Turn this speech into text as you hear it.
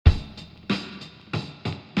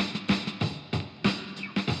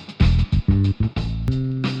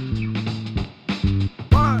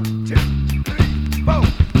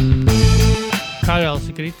Karalis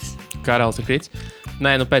ir kritis. Karalis ir kritis.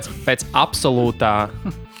 Nē, nu pēc absolūtā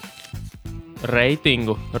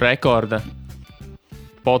reitingu rekorda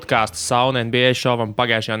podkāstu Sauna NBA šovam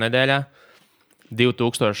pagājušajā nedēļā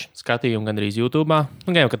 2000 skatījumu gandrīz YouTube.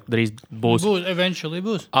 Nu, gan jau, ka drīz būs. Eventually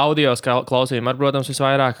būs. Audio klausījumi ar, protams,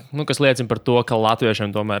 visvairāk. Nu, kas liecina par to, ka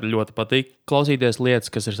latviešiem tomēr ļoti patīk klausīties lietas,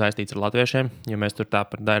 kas ir saistītas ar latviešiem. Jo mēs tur tā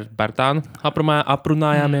par Dairu Bērtānu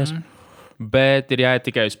aprunājāmies. Bet ir jāiet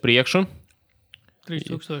tikai uz priekšu.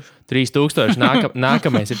 3000. 3000.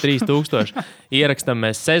 Nākamais ir 3000. Ierakstam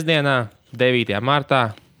mēs sestdienā, 9.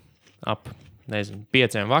 martā, ap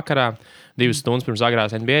 5. vakarā, 2 stundas pirms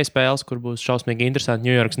agrās NBA spēles, kur būs šausmīgi interesanti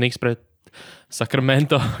New York Knicks pret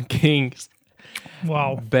Sacramento Kings.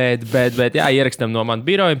 Wow. Bet jā, ierakstam no man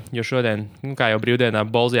biroja, jo šodien, kā jau brīvdienā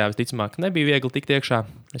Bolzijā visticamāk nebija viegli tikt iekšā.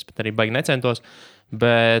 Es pat arī baigi necentos.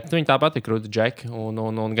 Bet viņi tāpat ir krūti džeki,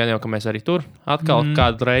 un gan jau, ka mēs arī tur atkal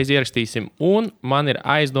kādu reizi ierakstīsim. Un man ir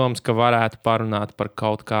aizdoms, ka varētu parunāt par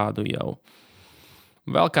kaut kādu jau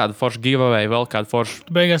vēl kādu foršu giveaway, vēl kādu foršu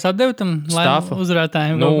Tu beigās atdevi tam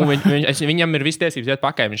uzvarētājiem? Nu, viņam ir viss tiesības iet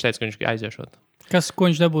pakaļ, viņš teica, ka viņš aiziešot. Ko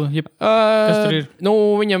viņš dabū? Kas tur ir? Nu,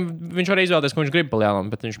 viņš var izvēlēties, ko viņš grib palielam,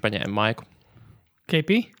 bet viņš paņēma maiku. KP?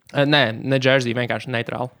 Ne jersey, vienkārši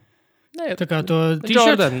neitrāli. Tā kā to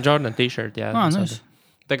t-shirt? Jordan t-shirt, jā. Nice.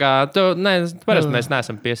 Tā kā, parasti mēs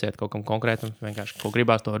neesam piesiet kaut kam konkrētam, vienkārši, ko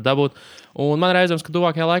gribās, to var dabūt. Un man reizams, ka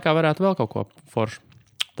tuvākajā laikā varētu vēl kaut ko foršu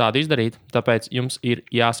tādu izdarīt, tāpēc jums ir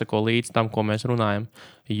jāsako līdz tam, ko mēs runājam,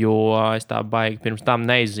 jo es tā baigi pirms tam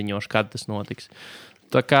neizziņošu, kad tas notiks.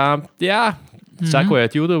 Tā kā, jā,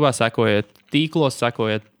 sekojiet YouTube, sekojiet tīklos,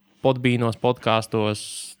 sekojiet Podbeanos, podkastos,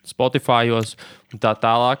 Spotifyos un tā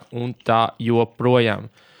tālāk un tā joprojām.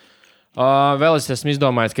 Vēl es esmu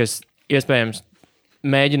izdomājis, ka es iespējams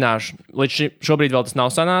mēģināšu, līdz šobrīd vēl tas nav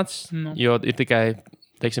sanācis, jo ir tikai,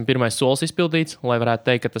 teiksim, pirmais solis izpildīts, lai varētu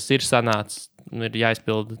teikt, ka tas ir sanācis. Ir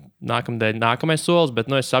jāizpilda nākamais solis, bet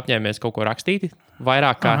es apņēmies kaut ko rakstīt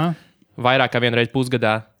vairāk kā vienreiz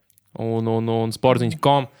pusgadā. Un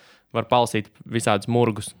sportziņas.com var palasīt visādus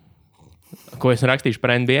murgus, ko es rakstīšu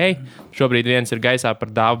par NBA. Šobrīd viens ir gaisā par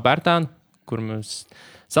Dāvu Bērtānu, kur mums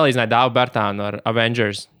salīdzināja Dāvu Bērtānu ar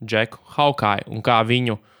Avengers, Jacku Hawkeye, un kā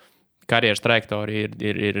viņu karjeras trajektorija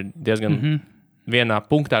ir diezgan vienā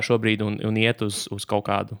punktā šobrīd un iet uz kaut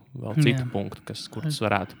kādu vēl citu punktu, kurus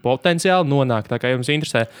varētu potenciāli nonākt. Tā kā jums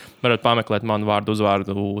interesē, varat pameklēt manu vārdu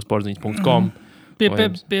uzvārdu sportziņas.com.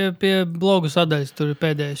 Pie blogu sadaļas tur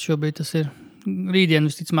pēdējais šobrīd tas ir. Rītdien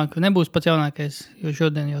visticamāk nebūs pats jaunākais, jo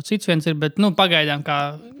šodien jau cits viens ir, bet pagaidām kā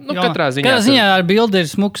katrā ziņā ar bildi ir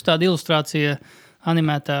smuks tāda ilustrācija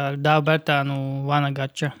animētā ar Dāvu Bērtānu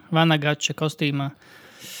Vanagača kostīmā.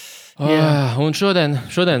 Un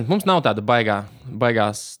šodien mums nav tāda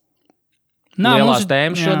baigās lielās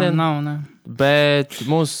tēmas šodien. Nav. Bet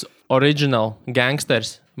mūsu original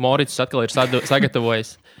gangsters Morits atkal ir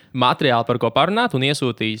sagatavojis materiālu, par ko parunāt, un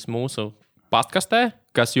iesūtījis mūsu pastkastē,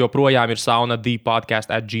 kas joprojām ir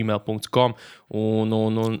saunadpodcast@gmail.com.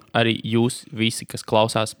 Un arī jūs visi, kas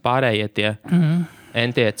klausās pārējie tie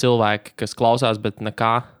entie cilvēki, kas klausās, bet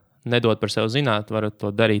nekā nedod par sevi zināt, varat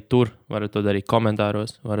to darīt tur, varat to darīt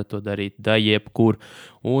komentāros, varat to darīt jebkur.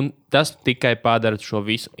 Un tas tikai padara šo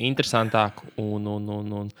visu interesantāku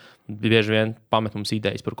un bieži vien pamet mums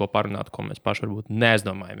idejas, par ko parunāt, ko mēs paši varbūt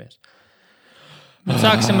neaizdomājamies.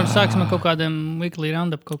 Sāksim ar kaut kādiem weekly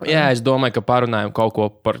roundup. Jā, es domāju, ka parunājam kaut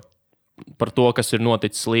ko par to, kas ir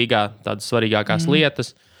noticis līgā, tādas svarīgākās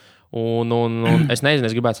lietas. Un es nezinu,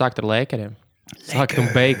 es gribētu sākt ar Lakeriem. Sākt un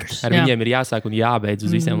beigt. Ar viņiem ir jāsāk un jābeidz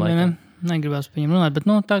uz visiem laikiem. Negribās par viņiem runāt, bet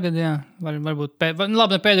tagad, jā, varbūt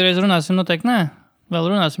pēdējo reizi runāsim, noteikti nē. Vēl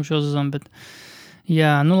runāsim šo sezonu, bet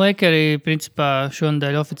jā, Lakeri principā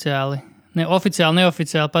šonadēļ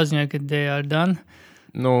neoficiāli paziņoja, ka they are done.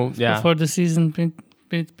 Jā. For the season,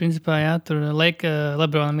 principā, jā, tur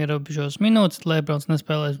Lebronam ierobežos minūtes, Lebrons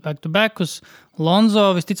nespēlēs back-to-backus,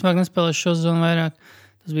 Lonzo visticamāk nespēlēs šo sezonu vairāk.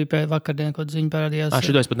 Tas bija vakardien, kad ziņa parādījās.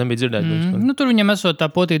 Šito es pat nebiju dzirdējis. Tur viņam esot tā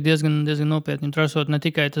potīte diezgan nopietni. Tur esot ne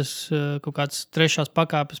tikai tas kaut kāds trešās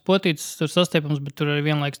pakāpes potītes, tur sastiepums, bet tur arī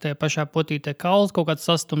vienlaiks tajā pašā potītē kauls, kaut kāds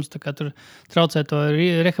sastums, tā kā tur traucē to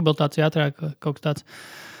rehabilitāciju ātrāk, kaut kas tāds.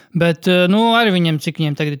 Bet, arī viņiem, cik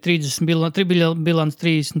viņiem tagad ir 30 bilants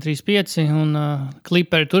 30-35, un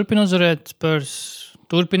Clipperi turpina uzvarēt, Spurs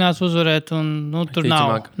turpinās uzvarēt, un tur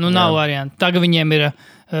nav variantu. Tagad viņiem ir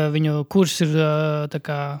viņu kurs ir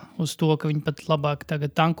uz to, ka viņi pat labāk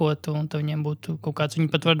tagad tankotu, un tad viņiem būtu kaut kāds, viņi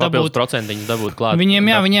pat var dabūt. Papildus procentiņus dabūt klāt.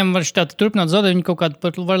 Viņiem var štāti turpināt zaudēt, viņi kaut kādu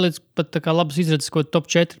var līdz pat labas izredzes, ko top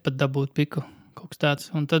 4 pat dabūt piku. Kaut kas tāds.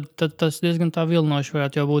 Un tad tas diezgan tā vilnoši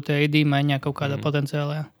varētu jau būt AD maiņā kaut kādā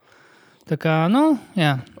potenciālajā. Tā kā,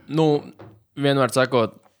 jā. Vienmēr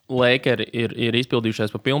sakot, Lakers ir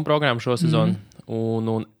izpildījušies pa pilnu programmu šo sezonu,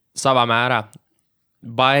 un savā mērā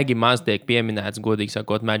baigi maz tiek pieminēts, godīgi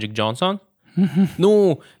sakot, Magic Johnson.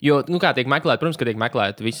 Kā tiek meklēti, protams, ka tiek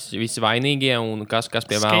meklēti visi vainīgie un kas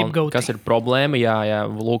pie vēlna, kas ir problēma. Jā,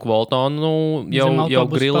 Luke Walton jau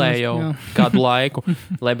grilē jau kādu laiku.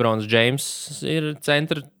 LeBrons James ir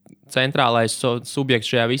centrālais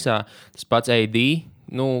subjekts šajā visā. Tas pats AD,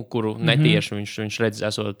 kuru netieši viņš redz,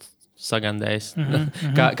 esot sagandējis.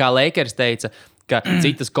 Kā Lakers teica, ka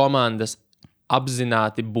citas komandas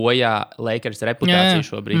apzināti bojā Lakers reputāciju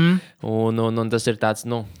šobrīd. Un tas ir tāds,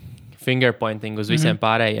 fingerpointing uz visiem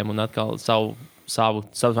pārējiem un atkal savu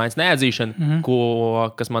vainas neatzīšanu,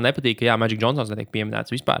 kas man nepatīk, ka Magic Johnsons netiek pieminēts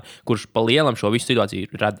vispār, kurš pa lielam šo visu situāciju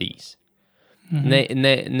ir radījis. Ne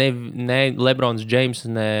LeBrons James,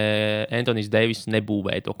 ne Anthony's Davis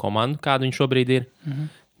nebūvēja to komandu, kādu viņš šobrīd ir.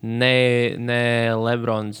 Ne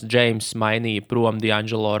LeBrons James mainīja prom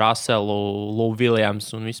D'Angelo Russellu, Lou Williams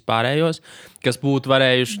un vispārējos, kas būtu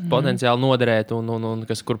varējuši potenciāli noderēt un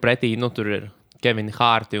kas kur pretī, tur ir Kevin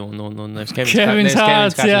Hārti un Kevins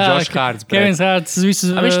Hārts. Kevins Hārts visus...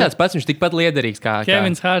 Viņš tāds pats, viņš tikpat liederīgs kā...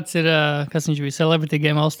 Kevins Hārts ir, kas viņš bija, Celebrity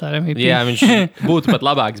Game All-Star MVP. Jā, viņš būtu pat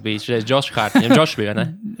labāks bijis. Šeit Josh Hārts, viņam Josh bija, ne?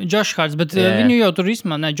 Josh Hārts, bet viņu jau tur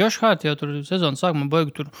Josh Hārts jau tur sezonas sākumā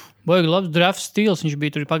baigi labs draft stils, viņš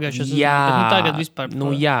bija tur pagājušajā sezonā. Jā. Bet tagad vispār...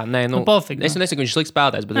 Pofīgi. Es nesaku, viņš slikts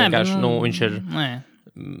spēlētājs, bet vienkārši, viņš ir...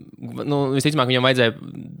 Visticamāk, viņam vajadzēja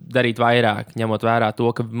darīt vairāk, ņemot vērā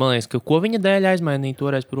to, ka, man liekas, ko viņa dēļ aizmainīja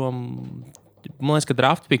toreiz prom. Man liekas, ka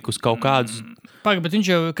draft pikus kaut kādus... Bet viņš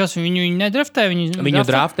jau, kas viņu nedraftēja? Viņu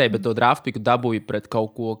draftēja, bet to draft piku dabūja pret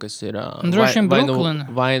kaut ko, kas ir... Droši vien Brooklyn.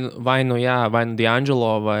 Vai nu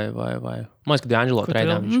D'Angelo, vai... Man liekas, ka D'Angelo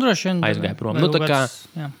treinām aizgāja prom.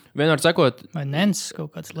 Vienmēr sakot... Vai Nens, kaut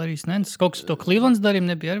kāds Larijs Nens. Kaut kas to Clevelands darīja,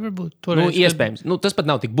 nebija arī varbūt. Iespējams. Tas pat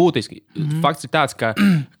nav tik būtiski. Fakts ir tāds,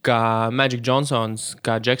 ka Magic Johnsons,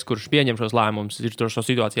 kā Džeks, kurš pieņem šos lēmumus, ir šo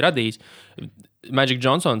situāciju radījis. Magic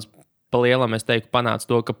Johnsons pa lielam, es teiktu, panāca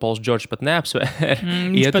to, ka Pauls Džordžs pat neapsvēra.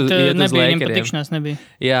 Viņš pat nebija, viņam patikšanās nebija.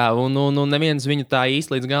 Jā, un neviens viņu tā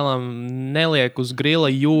īsti līdz galam neliek uz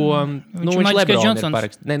grila, jo viņš Lebronu ir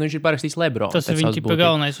parakstījis. Viņš ir parakstījis Lebronu. Tas ir viņa tipa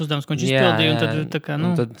galvenais uzdevums, ko viņš izpildīja, un tad tā kā,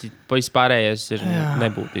 tad viss pārējais ir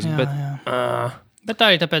nebūtiski. Bet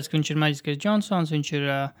tā arī tāpēc, ka viņš ir Magiskais Johnsons, viņš ir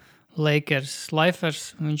Lakers lifers,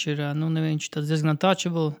 viņš ir, viņš tāds diezgan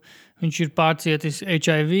touchable, viņš ir pārcietis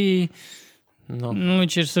HIV,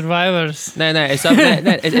 viņš ir survivors. Es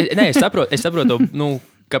saprotu,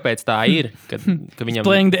 kāpēc tā ir. Ka viņam...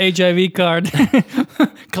 Playing the HIV card.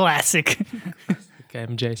 Classic.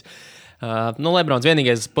 MJs. Lebrons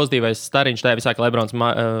vienīgais pozitīvais stariņš tajā visā, ka Lebrons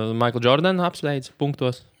Michael Jordan apsveic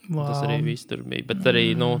punktos. Wow. Tas arī viss tur bija. Bet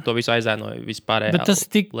arī to visu aizēnoja vispārējā. Bet tas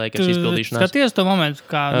tik skaties to momentu,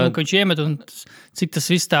 ka viņš iemet un cik tas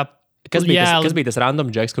viss tā... Kas bija tas random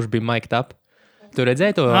Jacks, kurš bija mic'd up? Tu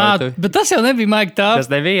redzēji to? Bet tas jau nebija Mike Top. Tas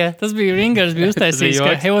nebija? Tas bija Ringers, bija uztaisījis,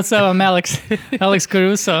 ka hey, what's up, I'm Alex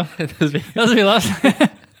Caruso. Tas bija labs.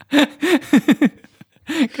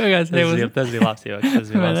 Tas bija labs joks.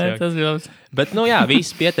 Tas bija labs. Bet,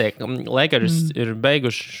 viss pietiek. Lakers ir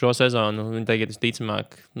beiguši šo sezonu. Viņi tagad,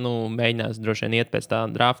 visticamāk, mēģinās droši vien iet pēc tā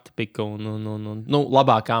draft pika un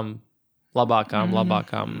labākām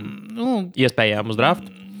iespējām uz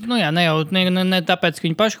draftu. Ne tāpēc, ka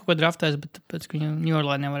viņi paši kaut ko draftēs, bet tāpēc, ka viņi New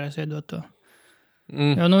Orleans nevarēs iedot to.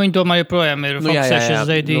 Jo, viņi tomēr joprojām ir fokusējušies uz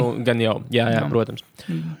AD. Gan jau, jā, protams.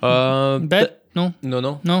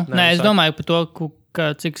 Es domāju par to,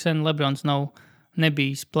 cik sen Lebrons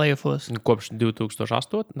nebijis playoffs. Kopš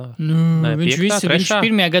 2008? Viņš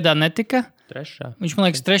pirmajā gadā netika. Trešā. Viņš, man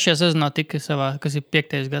liekas, trešajā sezonā tika savā, kas ir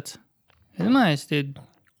 5. gads. Domāju, tie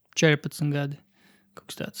 14 gadi. Kaut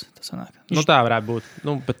kas tāds, tas sanāk. Tā varētu būt.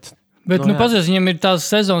 Bet pazies, viņam ir tās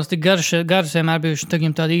sezonas tik garas vienmēr bijuši, tad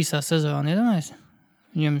viņam tāda īsā sezona, iedomājies?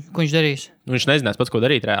 Ko viņš darīs? Viņš nezinās pats, ko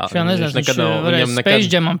darīt reāli. Viņš varēs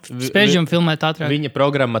Space Jam filmēt ātrāk. Viņa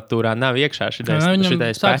programmatūrā nav iekšā šitais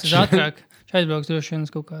sāks ātrāk. Viņš aizbrauks droši vien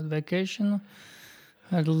uz kaut kādu vacation.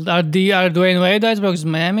 Ar Dwayne Wade aizbrauks uz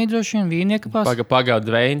Miami droši vien, vīni iekapās. Pagaud,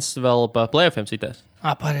 Dwaynes vēl pa playoffiem citās.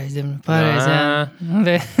 Pareizi, jā.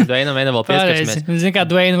 Dwayne'am vēl pieskarsimies. Zini, kā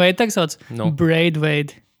Dwayne Wade tak sauc? Braid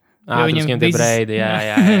Wade. Viņam tie Braidi,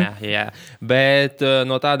 jā. Bet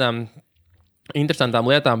no tādām interesantām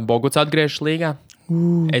lietām Boguts atgriežas līgā.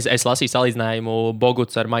 Es lasīju salīdzinājumu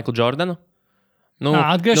Boguts ar Michael Jordanu.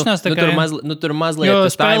 Atgriešanās tā kā. Tur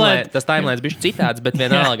mazliet tas timelines bija citāds, bet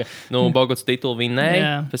vienalga. Boguts titulu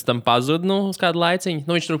vinnēja, pēc tam pazuda uz kādu laiciņu.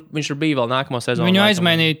 Viņš tur bija vēl nākamo sezonu. Viņu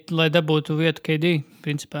aizmainīja, lai dabūtu vietu KD,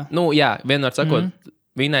 principā. Vienmēr sakot,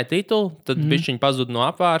 vinnēja titulu, tad viņš pazuda no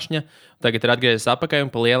apvāršņa. Tagad ir atgriezies atpakaļ,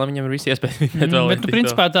 un pa lielam viņam ir visi iespējas vinnēt vēl. Bet,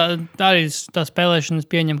 principā, tā arī tā spēlēšanas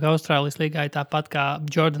pieņem, ka Austrālijas līgā ir tāpat kā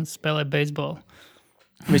Jordans spēlē beisbolu.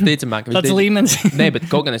 Visticamāk, tāds līmenis. Nē, bet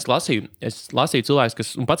kaut gan es lasīju cilvēkus,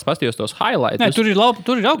 kas pats pastījos tos highlights. Nē,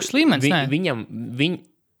 tur ir augsts līmenis.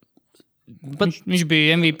 Viņš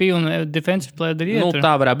bija MVP un defensive player of the year.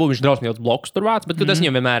 Tā varētu būt. Viņš drausmīgi daudz blokus tur vāc, bet tas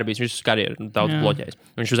viņam vienmēr ir bijis. Viņš karjeru daudz bloķējis.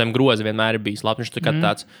 Viņš uz zem groza vienmēr ir bijis labs. Viņš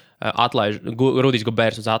tāds atlaiž, Rudijs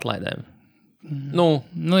Gobērs uz atlaidēm.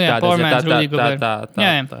 Pormēns Rudijs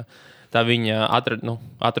Gobērs. Tā viņa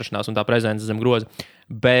atrašanās un tā prezence zem groza.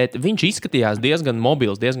 Bet viņš izskatījās diezgan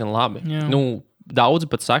mobils, diezgan labi. Daudzi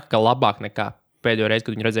pat saka, ka labāk nekā pēdējo reizi,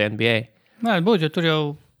 kad viņu redzēja NBA. Varbūt, jo tur jau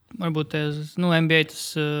varbūt NBA tas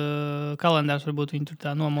kalendārs varbūt viņi tur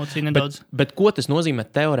tā nomocīja nedaudz. Bet ko tas nozīmē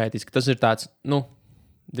teorētiski? Tas ir tāds,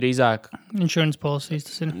 drīzāk... Insurance policies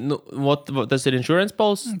tas ir. Tas ir insurance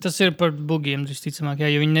policy? Tas ir par bugiem, visticamāk,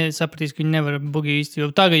 jo viņi sapratīs, ka viņi nevar bugi īsti,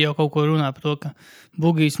 jo tagad jau kaut ko runā par to, ka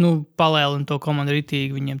bugijas, palēlina to komandu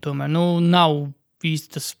ritīgi, viņiem tomēr, nav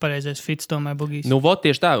īsti tas pareizais fits tomēr bugijas.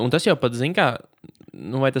 Tieši tā, un tas jau pat, zin kā,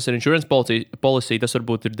 vai tas ir insurance policy, tas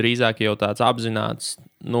varbūt ir drīzāk jau tāds apzināts,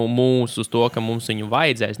 mūsu uz to, ka mums viņu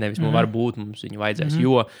vajadzēs, nevis varbūt mums viņu vajadzēs,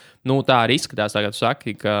 jo, tā arī izskatās, tagad tu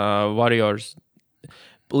saki, ka Warriors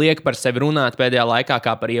liek par sevi runāt pēdējā laikā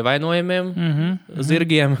kā par ievainojumiem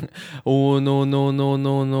zirgiem, un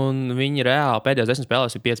viņi reāli pēdējās 10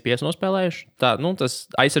 spēlēs ir 5-5 nospēlējuši. Tā, tas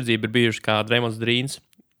aizsardzība ir bijuši, kā Draymonds Grīns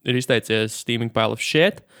ir izteicies steaming pile of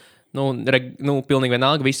shit. Pilnīgi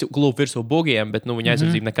vienalga, visi klubi virsū bugiem, bet viņa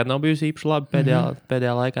aizsardzība nekad nav bijusi īpaši labi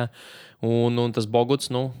pēdējā laikā. Un tas Boguts,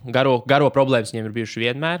 garo problēmas viņiem ir bijušas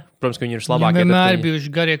vienmēr. Protams, ka viņi ir labākie. Viņiem vienmēr ir bijuši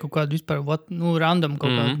garie kaut kādi vispār, random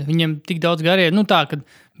kaut kādi. Viņiem tik daudz garie, kad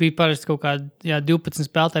bija parasti kaut kādi 12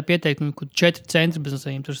 spēlētāji pieteikti, kur 4 centri bez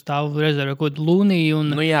viņiem tur stāv rezervē, kaut kāda Lūnija un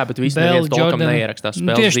bet visi neviens tolkam neierakstās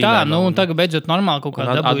spēles. Tieši tā, un tagad beidzot normāli kaut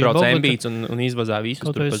kādā dabūjuši Boguts. Atbrauc Embīts un izvazā visus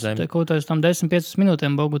tur pa zemi. Kaut aiz tam 10-15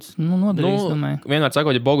 minūtēm Boguts nodarīs, domāju. Vienmēr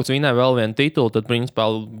sakot, ja Boguts vinē vēl vienu titulu, tad principā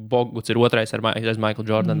Boguts ir otrais aiz Michael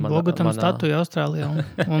Jordan. Bogutam statuja Austrālijā.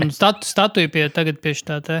 Un statuja tagad pie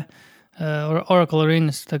šitā te Oracle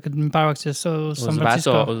Arenas, kad viņi pārvāksies uz San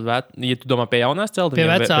Francisco. Ja tu domā pie jaunās celtas? Pie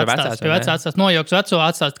vecā atstās. Nojauks veco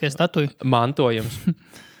atstās tikai statuju. Mantojums.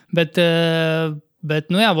 bet,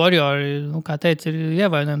 Warriori, kā teica, ir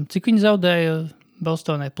ievainojumi. Cik viņi zaudēja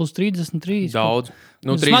Bostonai? Plus 33. Daudz.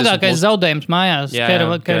 Smagākais zaudējums mājās,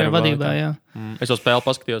 Kera vadībā, jā. Es jau spēli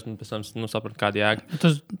paskatījos, un pēc tam sapratu, kāda jēga.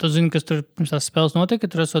 Tu zini, kas tur pirms tās spēles notika?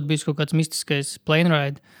 Tur esot bijis kaut kāds mistiskais plane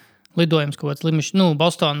ride lidojums, kaut kāds limišs.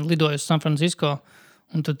 Boston lidoja uz San Francisco,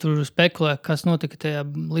 un tad tur spekulē, kas notika tajā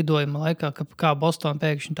lidojuma laikā, kā Boston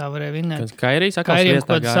pēkšņi tā varēja vinnēt. Kairijs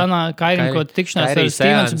kaut tikšanās ar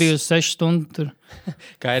Stevens bija uz 6 stundu tur.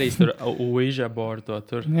 Kairijs tur Ouija borto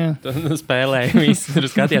tur spēlēja, visi tur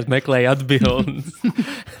skatījās, meklēja atbildes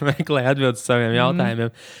uz saviem jautājumiem.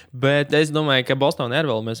 Bet es domāju, ka Boston ar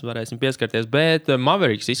vēl mēs varēsim pieskarties, bet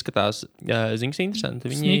Mavericks izskatās, zināms,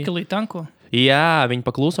 interesanti. Sneakily tanko. Jā, viņi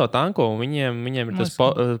pakluso tanko, un viņiem ir tas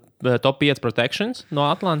top 5 protections no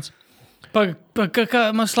Atlantas.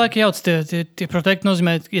 Mums laika jauc tie protect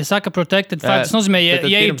nozīmē, ja saka protect, tad tas nozīmē, ja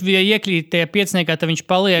iekrīt tie pieciniekā, tad viņš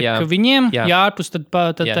paliek viņiem, ja ārpus, tad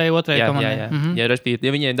tai otrai komandai. Ja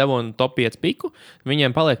viņiem dabūna top 5 piku,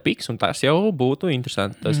 viņiem paliek piks, un tas jau būtu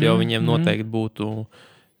interesanti. Tas jau viņiem noteikti būtu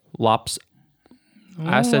labs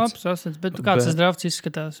assets. Bet kāds tas drafts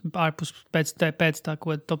izskatās ārpus pēc tā,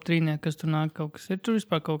 ko top 3, kas tur nāk, kaut kas ir tur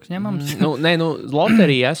vispār kaut kas ņemams?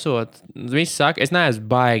 Loterija esot, visi saka, es neesmu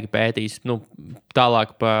baigi pētījis, tālāk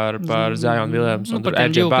par Zion Williamsu un par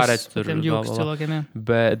RJ Barretts. Tiem ģūkas cilvēkiem, jā.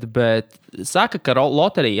 Bet saka, ka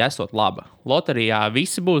loterija esot laba. Loterijā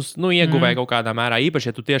visi būs ieguvēji kaut kādā mērā, īpaši,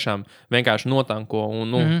 ja tu tiešām vienkārši notanko un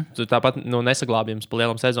tāpat nesaglābjams pa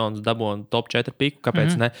lielam sezonas dabūn top 4 piku,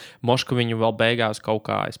 kāpēc ne? Mošku viņu vēl beigās kaut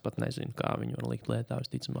kā, es pat nezinu, kā viņu var likt lietā,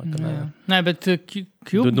 visticamāk, ka ne. Nē, bet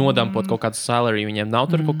Nodampot kaut kādu salary, viņiem nav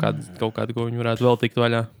tur kaut kādu, ko viņi varētu vēl tikt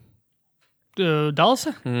vaļā.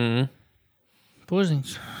 Dalsa?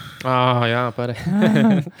 Porziņš. Jā, pareizi.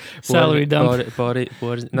 Salary dump.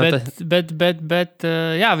 Bet,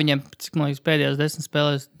 jā, viņiem, cik man liekas, pēdējās 10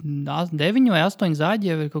 spēlēs 9 vai 8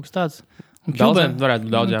 zāģi jau ir kaut kas tāds. Daudziem varētu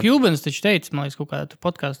būt daudz, jā. Cubans taču teica, man liekas, kaut kādā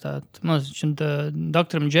podkāstā,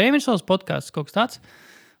 doktoram Jamesons podkāsts, kaut kas tāds.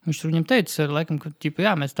 Viņš tur viņam teica, laikam, ka,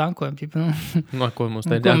 jā, mēs tankojam. No, ko mums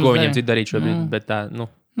teica, ko viņam citu darīt šobrīd, bet tā,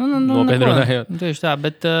 nopietni runājot. Tieši tā,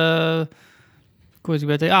 bet, ko es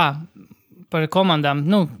gribēju teikt? Par komandām,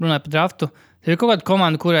 runāju par draftu. Tev ir kaut kāda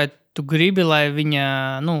komanda, kurai tu gribi, lai viņa,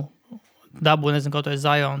 dabū, nezinu, kaut vai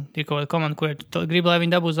Zion. Ir kaut kāda komanda, kurai tu gribi, lai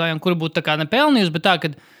viņa dabū Zion, kura būtu tā kā nepelnījusi, bet tā,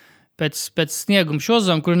 kad pēc snieguma šo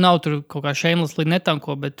zonu, kur nav tur kaut kā šeimlas līdz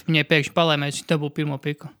netanko, bet viņai pēkšņi palēmēs, viņa dabū pirmo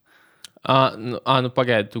piku.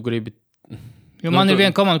 Pagaidi, tu gribi... Jo man ir viena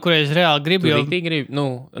komanda, kurai es reāli gribu. Tu rītīgi gribi?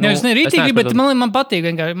 Es ne rītīgi gribu, bet man patīk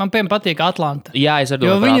vienkārši. Man patīk Atlanta. Jā, es ar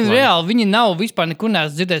domāju. Jo viņi reāli, viņi nav vispār nekur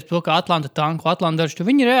neesmu dzirdējis par to, ka Atlanta tanku, Atlanta daršu.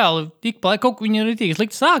 Viņi reāli, kaut ko viņi rītīgi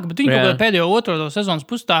slikti sāk, bet viņi kaut kā pēdējo otro sezonas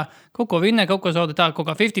pusē kaut ko vinnē, kaut ko zaudē tā, kaut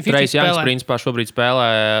kā 50-50 spēlē. Trace Youngs principā šobrīd spēlē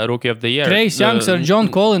Rookie of the Year. Trace Youngs ar John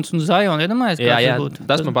Collins un Zion. Jā,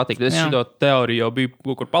 tas man patīk. Es šo teoriju jau biju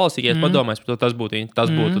kaut kur palasījies, padomājis par to, tas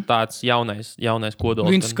būtu tāds jaunais kodols.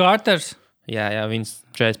 Vince Carters. Jā, viņš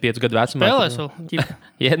 45 gadu vecumā. Spēlēs vēl?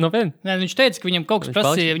 Jā, nopietni. Nē, viņš teica, ka viņam kaut kas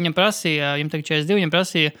prasīja, viņam tagad 42, viņam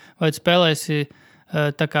prasīja, vai tu spēlēsi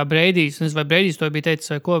tā kā Breidijs. Es nezinu, vai Breidijs to bija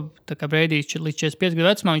teicis, vai ko, tā kā Breidijs līdz 45 gadu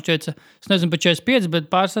vecumā. Viņš teica, es nezinu, par 45,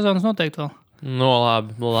 bet pāris sezonas noteikti vēl.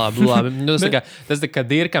 Labi. Tas tā kā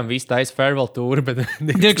Dirkam viss taisa farewell tour, bet...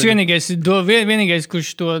 Dirks vienīgais,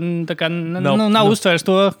 kurš to tā kā nav uztvērs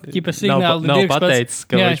to signālu. Nav pateicis,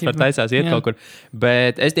 ka viņš pat taisās iet kaut kur.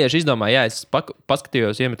 Bet es tieši izdomāju, es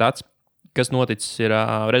paskatījos, iemet acis, kas noticis ir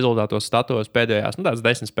rezultātos statos pēdējās, tādas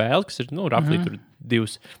 10 spēles, kas ir, roughly tur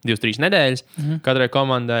 2-3 nedēļas katrai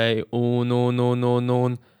komandai. Un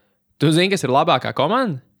tu zini, kas ir labākā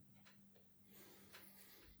komanda?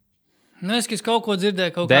 Es kaut ko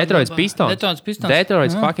dzirdēju. Detroits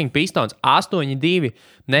fucking Pistons. 8-2.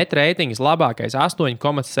 Net ratings labākais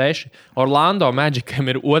 8,6. Orlando Magicam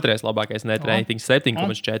ir otrais labākais net ratings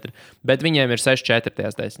 7,4. Bet viņiem ir 6-4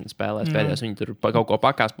 tajās 10 spēlēs. Pēdējās viņi tur kaut ko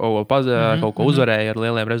pakās, kaut ko uzvarēja ar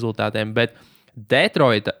lieliem rezultātiem. Bet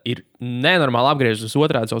Detroita ir nenormāli apgriežas uz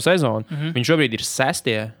otrādi savu sezonu. Viņi šobrīd ir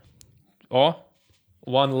 6.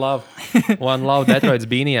 One love Detroits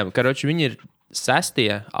bīniem. Karoči, viņi ir 6.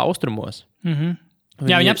 austrumos.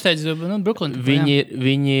 Viņi apsteidz Brooklyn.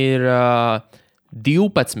 Viņi ir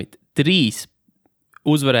 12-3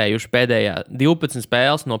 uzvarējuši pēdējā 12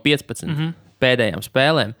 spēles no 15 pēdējām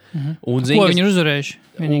spēlēm. Un, ko viņi ir uzvarējuši?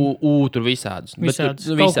 Tur visādus.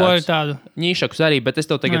 Kaut ko ir tādu. Ņīšakus arī, bet es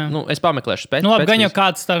tev tagad, es pameklēšu spēc. Gan jau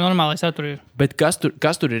kāds tā normālais satur ir. Bet kas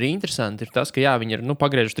tur ir interesanti, ir tas, ka viņi ir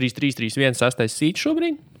pagriežuši 3-3-3-1 6. sīts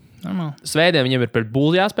šobrīd. Normāli. Svētdien viņiem ir pret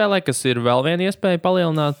Bulls jāspēlē, kas ir vēl viena iespēja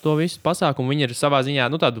palielināt to visu pasākumu. Viņi ir savā ziņā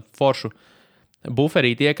tādu foršu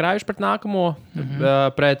buferīti iekrājuši pret nākamo,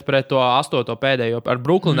 pret to 8. pēdējo. Ar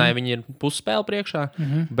Brooklynai viņi ir pusspēle priekšā,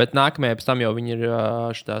 bet nākamajā pēc tam jau viņi ir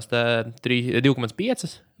šitās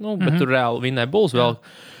 2,5. Bet tur reāli vinnēja Bulls vēl.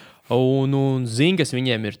 Un zin, kas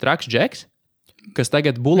viņiem ir traks Džeks, kas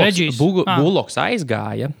tagad Bullocks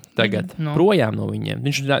aizgāja projām no viņiem.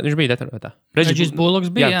 Viņš bija Detroitā. Regis Bullocks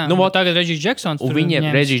bija, tagad Regis Jacksons. Un viņiem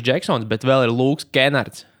Regis Jacksons, bet vēl ir Lūks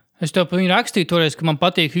Kennards. Es tev par viņu rakstīju toreiz, ka man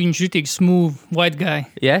patīk, viņš ir tik smooth white guy.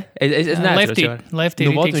 Jā? Es neatceros. Lefty.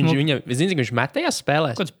 Es zinu, ka viņš metējās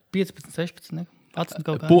spēlēs. Kāds 15, 16, ne?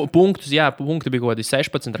 Punkti bija kaut kādi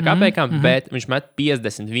 16 ar kāpēkām, bet viņš met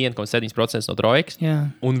 51,7% no trojkas.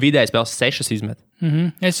 Un vidēji spēles 6 izmet.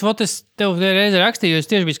 Es tev reizi rakstīju, jo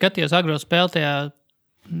es tieši biju skatījos agro spēli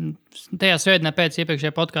tajā svētdienā pēc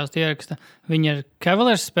iepriekšējā podkāstu ieraksta. Viņi ar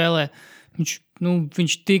Cavaliers spēlē.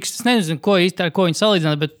 Viņš tiks, es nezinu, ko viņi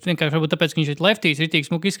salīdzināt, bet vienkārši varbūt tāpēc, ka viņš ir leftīs, rītīgi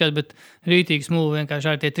smuki izskatās, bet rītīgi smūgi vienkārši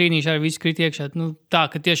ar tie trīnīši arī viss krīt iekšā. Tā,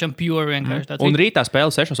 ka tiešām pure vienkārši tāds. Un rītā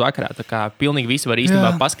spēle 6 vakarā, tā kā pilnīgi visi var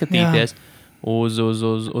īstenībā paskatīties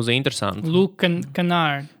uz interesantu. Luke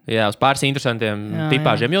Kennard. Jā, uz pāris interesantiem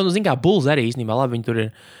tipāžiem. Jo, zin kā, Bulls arī īstenībā labi, viņi tur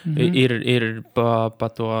ir pa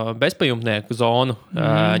to bezpajumtnieku zonu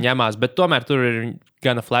ņemās, bet tomēr tur ir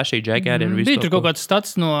gana flashy džeki arī ir visu. Bija tur kaut kāds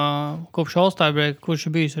stats no kopš All-Star break, kurš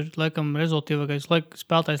ir bijis, laikam, rezultīvākais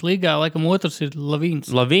spēlētājs līgā, laikam otrs ir Lavīns.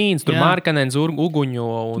 Tur Markanens uguņo.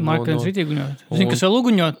 Markanens rītīgi uguņo. Zini, kas vēl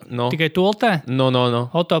uguņo? Tikai toltē? No.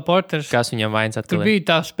 Otto Porters. Kas viņam vainas atklāja? Tur bija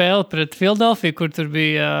tā spēle pret Philadelphia, kur tur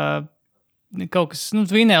bija kaut kas,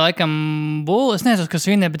 vinēja, laikam, Bulls. Es nezinu, kas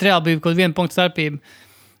vinēja, bet reāli bija kaut viena punkta starpība.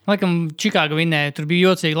 Laikam, Čikāga vinēja. Tur bija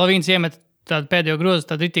jocīgi. Lavīns iemet tādu pēdējo grozu,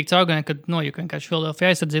 tādu rītīgi cauganē, kad nojuka vienkārši Philadelphia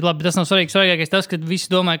aizsardzība. Labi, bet tas nav svarīgi. Svarīgākais tas, ka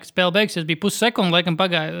visi domāja, ka spēle beigsies, bija pussekunda, laikam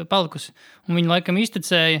palikusi. Un viņi laikam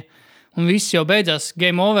iztecēja, un viss jau beidzās,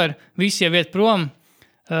 game over, visi jau iet prom.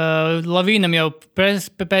 Lavīnam jau pēc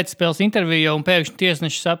spēles interviju, un pēkšņi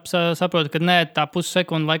tiesneši saprot, ka nē, tā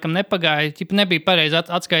pussekundi laikam nepagāja. Ķipa nebija pareizi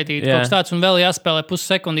atskaitīt kaut kas tāds, un vēl jāspēlē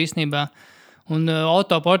pussekundi īstenībā. Un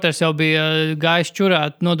autoporters jau bija gājis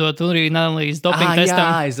čurāt, nodot analīzes dopinga testam.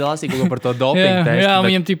 Jā, es lasīju par to dopinga testu. Jā,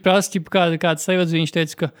 viņam tik prasa, kāds sajūts, viņš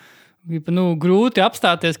teica, ka grūti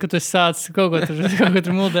apstāties, ka tu sāc kaut ko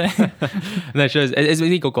tur muldē. Nē, es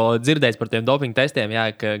biju kaut ko dzirdējis par tiem dopinga testiem, jā,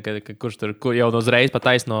 kurš tur jau uzreiz pat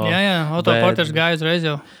taisno. Jā, autoporters gāja uzreiz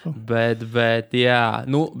jau. Bet jā,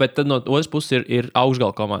 bet tad no otras puses ir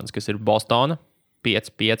augšgala komandas, kas ir Bostona,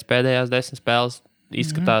 5 pēdējās 10 spēles.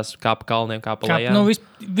 Izskatās kā pa kalniem, kā pa lejām.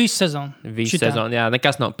 Visu sezonu. Visu sezonu, jā.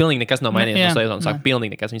 Pilnīgi nekas nav mainījies no sezonas.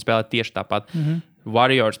 Pilnīgi nekas. Viņi spēlē tieši tāpat.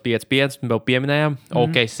 Warriors 5-5, vēl pieminējām.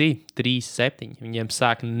 OKC 3-7. Viņiem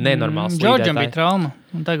sāk nenormāls slīdētāji. Džordžam bija trauma.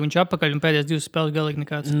 Un tagad viņš apakaļ un pēdējās 2 spēles galīgi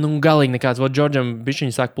nekāds. Galīgi nekāds. Džordžam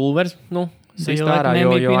bišķiņi sāk pulvers. Sist ārā,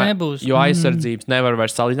 jo aizsardzības nevar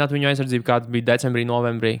vairs salīdzināt viņu aizsardzību, kāda bija decembrī,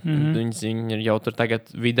 novembrī. Viņi jau tur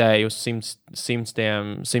tagad vidēji uz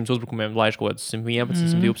 100 uzbrukumiem laiž kaut kādus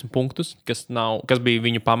 111, 112 punktus, kas bija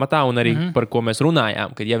viņu pamatā, un arī par ko mēs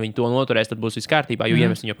runājām, ka ja viņi to noturēs, tad būs viss kārtībā, jo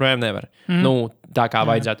iemest viņu joprojām nevar. Tā kā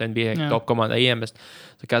vajadzētu NBA top komandai iemest.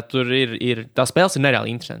 Tā kā tur ir tā spēles ir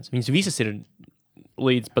nereāli interesants. Viņas visas ir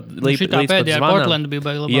līdz pat pēdējā ar Portlandu bija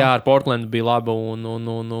baigi laba. Jā, ar Portlandu bija laba, un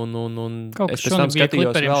kaut kas šonakt bija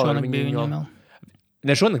Clipperiem, šonakt bija viņam vēl.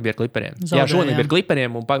 Ne, šonakt bija ar Clipperiem. Jā, šonakt bija ar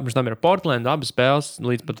Clipperiem, un pirms tam ir ar Portlandu, abas spēles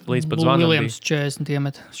līdz pat zvanam. Lou Williams 40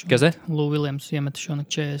 iemet. Kas ir? Lou Williams iemet šonakt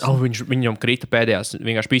 40. Viņam krita pēdējās,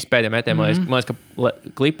 vienkārši pīs pēdējā mētiem. Man liekas, ka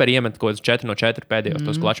Clipperi iemet kaut kāds 4 no 4 pēdējos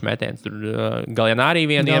tos klaču mētēns. Tur Galjanārī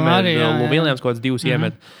vienu iemet, Lou Williams kaut kāds 2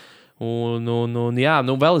 iemet. Un jā,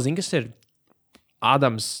 vēl zin, kas ir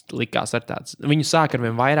Adams likās ar tāds. Viņu sāk ar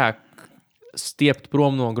vien vairāk stiept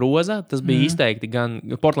prom no groza. Tas bija izteikti gan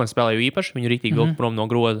Portlands spēlēja īpaši, viņu rītīgi vilkt prom no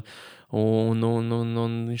groza. Un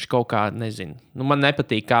viņš kaut kā, nezinu. Man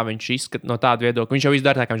nepatīk, kā viņš izskata no tāda viedokļa. Viņš jau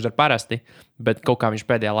izdara tā, kā viņš dara parasti, bet kaut kā viņš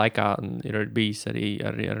pēdējā laikā ir bijis arī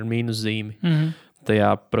ar mīnuszīmi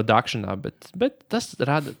tajā produkšanā. Bet tas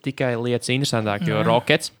rada tikai lietas interesantāk, jo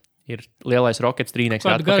Rockets ir lielais Rockets trīnieks.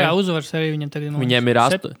 Kāda garā uzvaras arī viņam tagad? Viņiem ir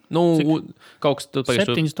 8. Kaut kas...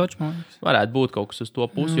 7 točmā. Varētu būt kaut kas uz to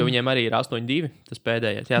pusi, jo viņiem arī ir 8-2. Tas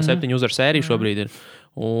pēdējais. Jā, 7 uzvaras sērija šobrīd ir.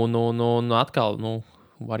 Un atkal,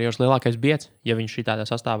 Warriors lielākais biedz, ja viņš šī tādā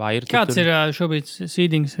sastāvā ir. Kāds ir šobrīd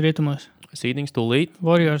seedings rietumos? Seedings tūlīt.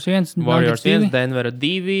 Warriors 1, Denver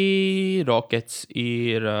 2, Rockets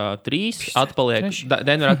ir 3,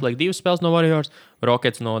 Denver atpaliek 2 spēles no Warriors,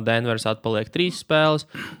 Rockets no Denveras atpaliek 3 spēles,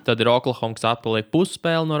 tad ir Oklahoma, kas atpaliek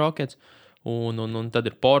pusspēle no Rockets, un tad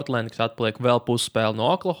ir Portland, kas atpaliek vēl pusspēle no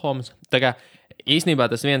Oklahomas. Tā kā īstenībā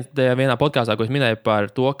tas vienā podkāstā, ko es minēju par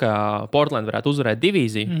to, ka Portland varētu uzvarēt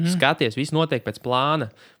divīziju, skaties, viss notiek pēc plāna.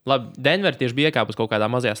 Labi, Denver tieši bija iekāpus kaut kādā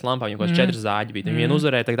mazajā slampā, viņam kaut kāds 4 zāģi bija. Viņi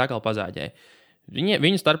uzvarēja, tagad atkal pazāģēja.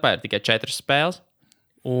 Viņu starpā ir tikai 4 spēles.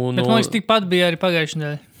 Bet man liekas, tikpat bija arī pagājušajā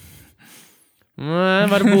nedēļā.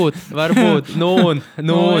 Varbūt.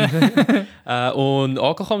 Un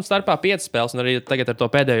Oklahoma starpā 5 spēles, un arī tagad ar to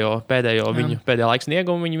pēdējo viņu pēdējā laika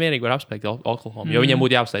sniegumu viņi vienīgi var apspēkt Oklahoma, jo viņiem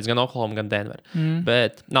būtu jāapsteidz gan Oklahoma, gan Denver.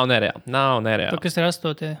 Bet nav nereāli. To, kas ir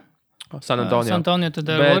 8. San Antonio. Tad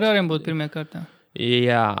ar Warrioriem būtu pirmajā kārtā.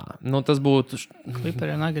 Jā, tas būtu...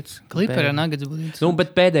 Clipperi Nuggets būtu. Bet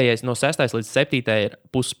pēdējais no 6. līdz 7. ir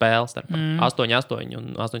pusspēles starpā. 8-8 un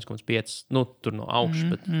 8,5. Tur no augšas,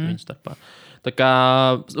 bet viņu starpā. Tā kā,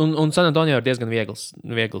 un San Antonio ir diezgan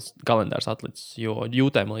viegls kalendārs atlicis, jo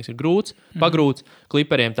Jūtai, man liekas, ir grūts, pagrūts,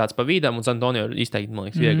 Clipperiem tāds pa vidam, un San Antonio ir izteikti,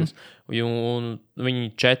 man liekas, viegls. Un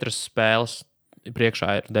viņi 4 spēles priekšā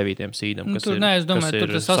ir 9. sīdam, kas tur, es domāju,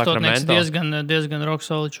 tur tas astotnieks diezgan rock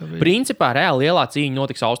solid šobrīd. Principā reāli lielā cīņa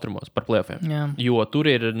notiks austrumos par playoffiem, jo tur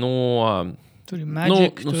ir, tur ir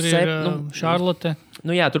Magic, tur ir Charlotte.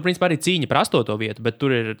 Tur principā arī cīņa par 8. vietu, bet tur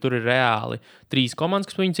ir reāli 3 komandas,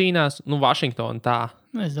 kas viņu cīnās. Washington tā.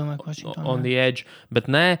 Es domāju, ka Washington. On the edge, bet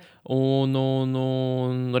nē.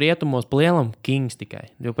 Un rietumos pa lielam Kings tikai.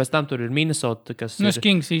 Jo pēc tam tur ir Minnesota, kas es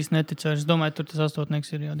Kings īsti neticu. Es domāju, tur tas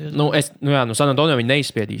astotnieks ir jau diezgan. San Antonio viņi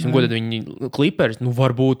neizspiedīs. Un ko tad viņi Clippers,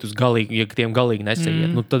 varbūt uz galīgi, ja tiem galīgi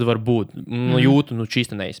nesaiet, tad varbūt. Jūtu,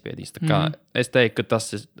 šīs te neizspiedīs. Tā kā es teiktu, ka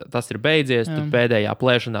tas ir beidzies. Tad pēdējā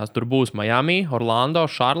plēšanās tur būs Miami, Orlando,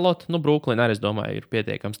 Charlotte, Brooklyn arī, es domāju, ir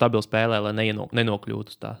pietiekami stabili spēlē, lai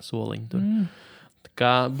nenokļūtu uz tā soliņa tur.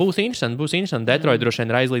 Kā būs interesanti. Detroit droši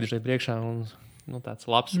vien ir aizlīduši priekšā, un tāds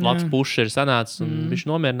labs pušs ir sanācis, un viņš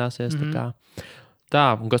nomierināsies. Tā,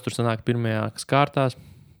 un kas tur sanāk pirmajā kārtās?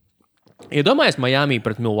 Iedomājies Miami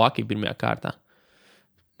pret Milwaukee pirmajā kārtā.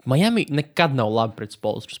 Miami nekad nav labi pret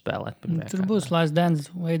Spolstru spēlēt. Tur būs Last Dance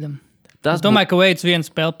Wade'am. Es domāju, ka Veids vienu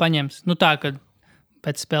spēli paņems. Nu tā, ka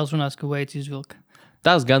pēc spēles runās, ka Veids izvilka.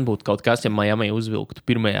 Tas gan būtu kaut kas, ja Miami uzvilktu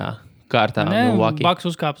pirmajā kārtā. Baks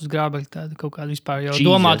uzkāp uz grābeļa tāda kaut kāda vispār jau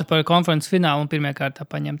domāta par konferences finālu un pirmajā kārtā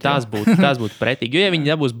paņemt. Tas būtu pretīgi. Jo, ja viņi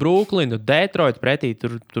dabūs Brooklynu, Detroitu pretī,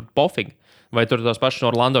 tur pofīgi. Vai tur tos pašus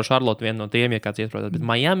Orlando, Charlotte, viena no tiem, ja kāds ietrodas. Bet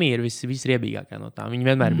Miami ir visriebīgākā no tām. Viņi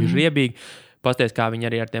vienmēr bija riebīgi. Pasties, kā viņi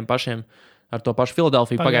arī ar tiem pašiem, ar to pašu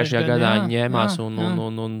Filadelfiju pagājušajā gadā ņēmās.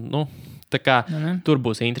 Tā kā tur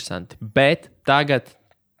būs interesanti. Bet tagad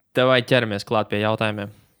tev ķeramies klāt pie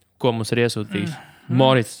jautājumiem, ko mums ir iesūtījis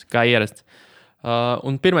Morits, kā ierasts.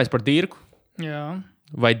 Un pirmais par Dirku. Jā.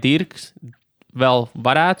 Vai Dirks vēl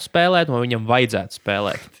varētu spēlēt, vai viņam vajadzētu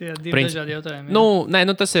spēlēt? Jā, divi dažādi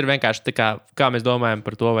jautājumi. Tas ir vienkārši tā kā mēs domājam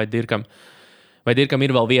par to, vai Dirkam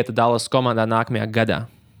ir vēl vieta Dallas komandā nākamajā gadā.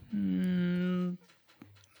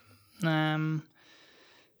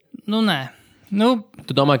 Nē.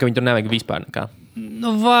 Tu domā, ka viņu tur nevajag vispār nekā?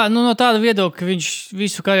 No tāda viedokļa, ka viņš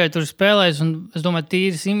visu karjeru tur spēlēs, un es domāju,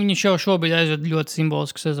 viņš jau šobrīd aizved ļoti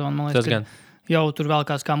simbolisku sezonu. Man liekas, tas gan. Jau tur vēl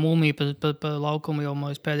kāds kā mūmija pa laukumu jau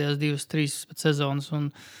pēdējās 2-3 sezonas. Un,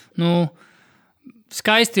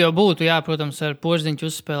 skaisti jau būtu, jā, protams, ar Porziņu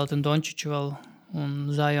uzspēlēt un Dončiču vēl un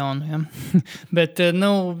Zajonu. Ja? Bet,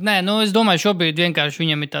 es domāju, šobrīd vienkārši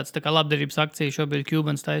viņam ir tāds tā kā labdarības akcija. Šobrīd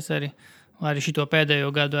Cubans taisa arī šito pēdējo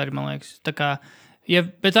gadu arī, man liekas. Tā kā,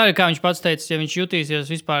 bet arī, kā viņš pats teica, ja viņš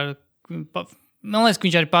jutīsies vispār, man liekas, ka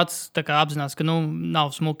viņš arī pats tā kā apzinās, ka nav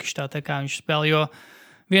smuki tā kā viņš spēlē, jo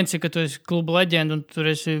viens ir, ka tu esi kluba leģenda un tur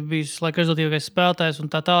esi bijis laika rezultātīvākais spēlētājs un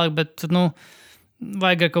tā tālāk, bet,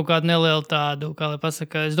 vajag kaut kādu nelielu tādu, kā lai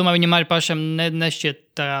pasaka. Es domāju, viņam arī pašam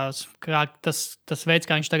nešķiet tas veids,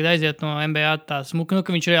 kā viņš tagad aiziet no NBA, tā smuka,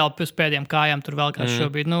 ka viņš reāli uz pēdējām kājām tur vēl kāds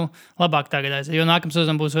šobrīd. Labāk tagad aiziet, jo nākamā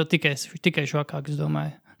sezona būs vēl tikai šokāk, es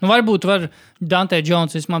domāju. Varbūt var Dante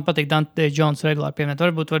Jones, man patīk Dante Jones regulāri pieminēt,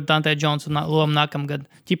 varbūt var Dante Jones lomu nākamgad.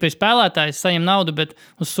 Ķipa ir spēlētājs, saņem naudu, bet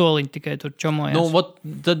uz soliņa tikai tur čomojas.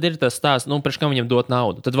 Tad ir tas stāsts, priekš kam viņam dot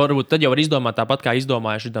naudu. Tad jau var izdomāt tāpat, kā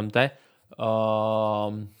izdomājuši tam te.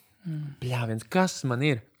 Kas man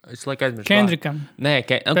ir? Es laikam aizmirsu. Kendrikam. Nē,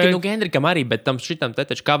 Kendrikam arī, bet šitam te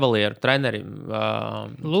taču kavalieru trenerim,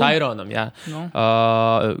 Tyronam, jā.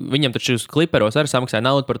 Viņam taču uz Clipperos arī samaksāja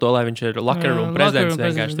naudu par to, lai viņš ir locker room prezidents.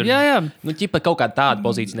 Vienkārši tur. Jā. Ķipa kaut kāda tāda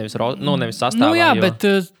pozīcija, nevis sastāvā. Jā, bet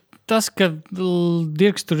tas, ka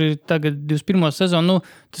Dirks tur ir tagad 21. sezonu,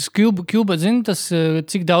 tas Cuba, tas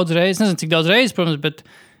cik daudz reizes, nezinu, cik daudz reizes, protams, bet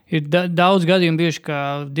ir daudz gadījumu bijuši, ka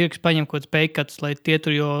Dirks paņem kaut kāds paycuts, lai tie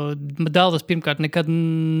tur, jo Dallas pirmkārt nekad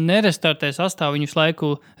nerestartē sastāvu, viņu visu laiku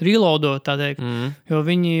reloado, tā teikt. Jo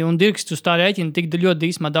un Dirks uz tā rēķina tik ļoti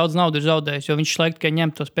īsumā daudz naudu ir zaudējis, jo viņš laiku tikai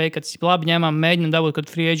ņem tos paycuts. Labi ņēmām, mēģinām dabūt kaut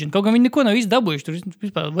kādu free agent. Kaut gan viņi neko nav izdabūjuši. Tur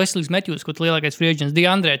vispār Veselīgs Matthews, kaut lielākais free agents.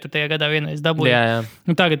 DeAndre tur tajā gadā vienreiz dabūja. Jā.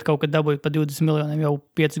 Tagad kaut kad dabūja pa 20 miljoniem jau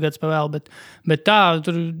 5 gadus pavēl, bet tā,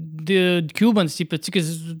 tur Cubans, cik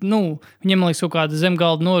es, viņiem liekas kaut kāda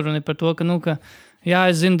zemgalda noruna par to, ka, jā,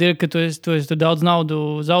 es zinu, Dirk, ka tu esi tur daudz naudu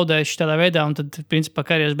zaudējis tādā veidā, un tad, principā,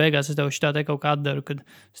 karjeras beigās es tev šitā te kaut kā atdaru, kad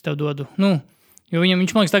es tev dodu, jo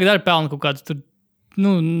viņš, man liekas, tagad arī pelna kaut kāds tur,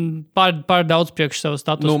 pār daudz priekš savu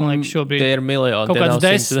statusu, man liekas, šobrīd. Tie ir miljoni.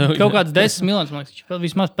 Kaut kāds 10 miljonus, man liekas, viņš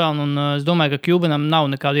vismaz pelna, un es domāju, ka Cubanam nav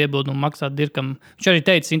nekādu iebildumu maksāt Dirkam. Viņš arī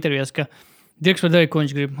teica intervijās, ka Dirks var darīt, ko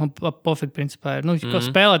viņš grib. Pofīgi, principā, ir.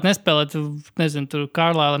 Spēlēt, nespēlēt, nezinu, tur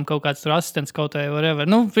Kārlēlam kaut kāds tur asistents kaut vai whatever.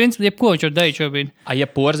 Principā, jebko viņš var darīt šobrīd. Ja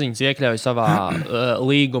Porziņš iekļauj savā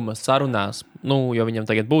līguma sarunās, jo viņam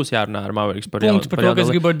tagad būs jārunā ar Mavericks par punktu par to, ka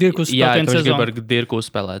es gribu ar Dirku uzspēlēt. Jā, ka viņš grib ar Dirku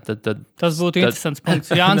uzspēlēt. Tas būtu interesants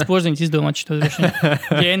punkts. Jānis Porziņš izdomāt šito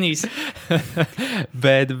ģēnijs.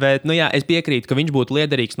 bet, es piekrītu, ka viņš būtu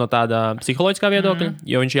liederīgs no tāda psiholoģiskā viedokļa,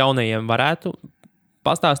 jo viņš jaunajiem varētu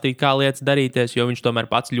pastāstīt, kā lietas darīties, jo viņš tomēr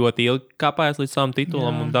pats ļoti ilgi kāpājās līdz savam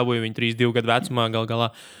titulam un dabūja viņu 32 gadu vecumā gal galā.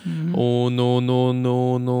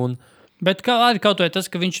 Bet arī kaut vai tas,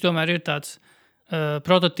 ka viņš tomēr ir tāds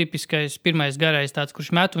prototipiskais, pirmais garais tāds, kurš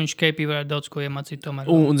met, viņš KP varētu daudz ko iemācīt tomēr.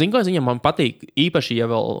 Un zin, ko ziņam man patīk, īpaši, ja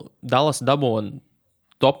vēl Dallas dabūna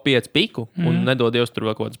top 5 piku un nedod Dievs tur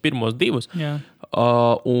vēl kaut kādus pirmos 2,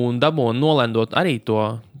 un dabūna nolendot arī to.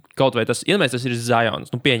 Kaut vai tas, iedomājies, tas ir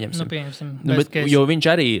Zajons, pieņemsim. Pieņemsim. Bet, jo viņš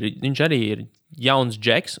arī ir jauns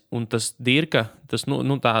džeks, un tas Dirka,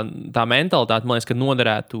 tā mentalitāte, man liekas, ka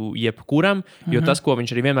noderētu jebkuram, jo tas, ko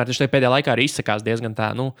viņš arī vienmēr, tieši pēdējā laikā arī izsakās diezgan tā,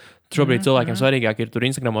 šobrīd cilvēkiem svarīgāk ir tur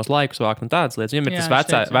Instagramos laikus vākt un tādas lietas. Viņam ir tas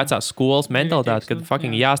vecās skolas mentalitāte, kad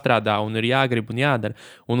fucking jāstrādā un ir jāgrib un jādara.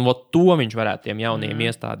 Un to viņš varētu tiem jauniem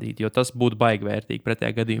iestādīt, jo tas būtu baigi vērtīgi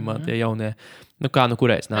pretējā gadījumā tie jaunie.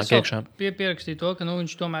 Kurēs nāk iekšā. Pierakstīju to, ka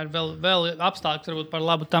viņš tomēr vēl apstākļus varbūt par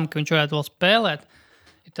labu tam, ka viņš varētu vēl spēlēt.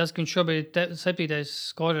 Ir tas, ka viņš šobrīd ir 7.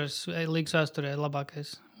 skorers līgas vēsturē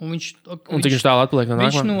labākais. Un cik viņš tālu atpaliek no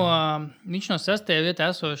nākamā? Viņš no 6. vietā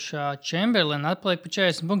esošā Chamberlaina atpaliek pa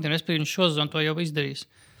 40 punktiem. Respektīvi, viņš šo sezonu to jau izdarīs.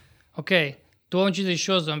 Ok, to viņš izdarīs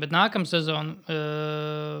šo sezonu, bet nākamā sezonu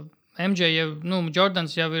MJ jau,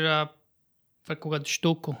 Jordans jau ir par kaut kādu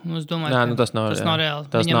štuku. Es domāju, tas nav reāli.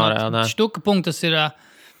 Tas nav reāli. Štuka punkts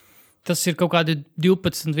tas ir kaut kādi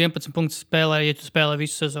 12-11 punktu spēlē, ja tu spēlē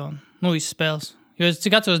visu sezonu. Visas spēles. Jo es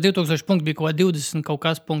cik atceros, 2000 punktu bija kaut kā 20 kaut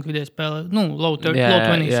kas punktu vidēji spēlē. Low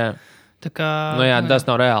 20s. Yeah. Tā kā... tas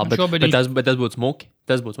nav reāli, bet tas būtu smuki.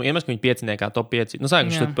 Tas būtu smuki. Iemēs, ka viņi pieciniekā, top 5.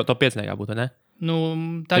 Sākumā viņš top 5 būtu, ne?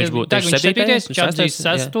 Tagad viņš 7. Čārdzīs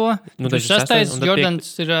 6. 6. Jordans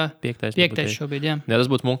ir 5. šobrīd, jā. Jā, tas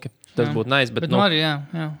būtu smuki. Tas būtu nice, bet arī, jā.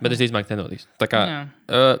 Bet es īstenībā nenodīšu. Tā kā,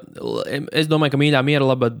 es domāju, ka mīļā miera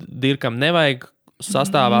laba Dirkam nevajag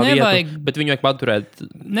sastāvā vietu, bet viņu vajag paturēt.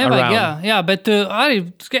 Nevajag, jā, bet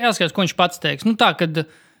arī jāskatās, ko viņš pats teiks.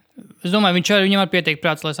 Es domāju, viņam var pieteikt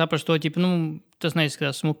prāts, lai saprastu to, tas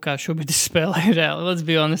neizskatās smuki, kā šobrīd es spēlēju reāli. Let's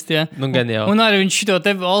be honest, jā. Gan jau. Un arī viņš šito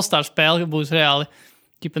te All-Star spēli būs reāli.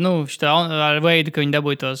 Šitā ar veidu, ka viņi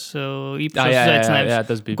dabūja tos īpašos izaicinājumus. Jā,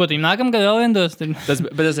 tas bija. Ko tu viņam nākamgad vēl viendos?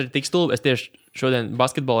 Bet tas ir tik stulbi. Es tieši šodien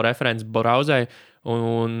basketbola referents brauzēju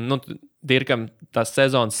un Dirkam tās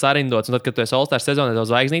sezonas sarindots, un tad, kad tu esi All-Star sezonā, tev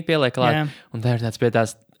zvaigznīt pieliek klāt, un tev ir tāds pie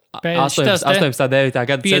tās 18. 9.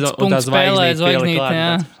 gada sezonas, un tā zvaigznīt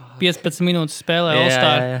klāt. 15 minūtes spēlē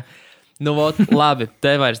All-Star. Jā. Labi,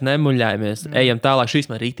 te vairs nemuļājamies. Ejam tālāk, šis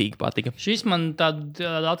man rītīgi patika. Šis man tādu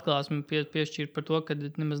atklāsmi piešķīra par to, ka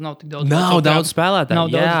nemaz nav tik daudz. Nav daudz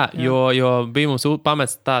spēlētāju, jo bija mums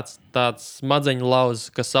pamets tāds smadzeņu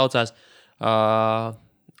lauz, kas saucās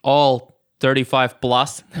All 35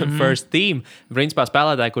 plus first team. Principā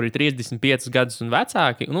spēlētāji, kuri ir 35 gadus un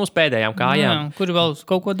vecāki, un uz pēdējām kājām. Kuri vēl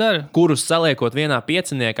kaut ko dara. Kurus saliekot vienā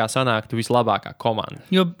pieciniekā sanāktu vislabākā komanda.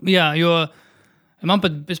 Jo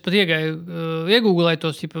es pat iegūlēju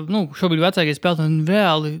tos, šobrīd vecākie spēlētāji, un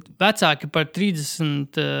reāli vecāki par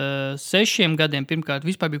 36 gadiem pirmkārt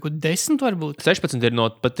vispār bija kaut 10 varbūt. 16 ir no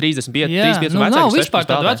pat 35 vecāki. Nav vispār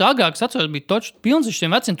tādu vecāku. Agrāk es atceros, bija točs pilns ar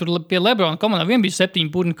šiem veciem, tur pie Lebrona komandā vien bija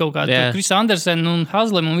 7 purni kaut kādi, Kris Andersen un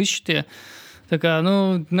Hazlem un visi šitie. Tā kā,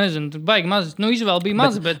 nezinu, tur baigi maz, izvēle bija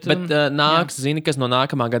maza, bet zini, kas no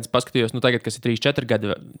nākamā gada paskatījos, tagad, kas ir 3-4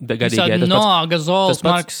 gadīgi. Gazols,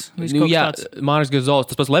 Marks, viss kaut kāds. Marks Gazols,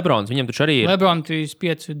 tas pats Lebrons, viņam taču arī ir. Lebron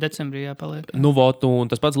 35 decembrī jāpaliek. Un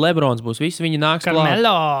tas pats Lebrons būs, visi viņi nāks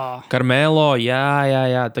Carmelo,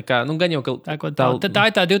 jā. Tā kā, gan jau, ka tā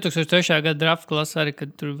ir tā 2003. Gada draft klasa arī,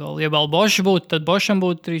 kad tur vēl, ja vēl Bošs būtu, tad Bošam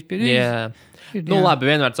būtu 3-5. Jā. Labi,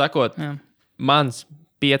 vienmēr sakot, mans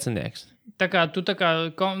piecinieks. Tā kā tu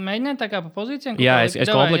mēģināji tā kā pa pozīcijām? Jā, es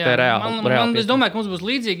komplektēju reāli. Es domāju, ka mums būs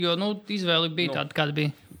līdzīgi, jo izvēle bija tāda, kāda bija.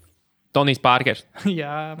 Tonijs Pārkers.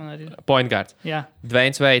 Jā, man arī. Point guards. Jā.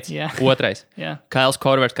 Dveins Veits. Jā. 2. Jā. Kails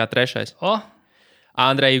Korvers kā 3.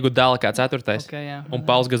 Andrej Iguodala kā 4. Okay, jā. Un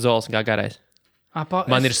Pauls Gazols kā garais.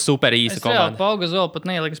 Man ir super īsa komanda. Pauls Gazols pat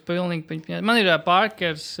neielikas pilnīgi. Man ir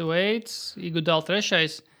Pārkers, Veits, Iguodala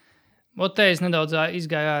 3. Te es nedaudz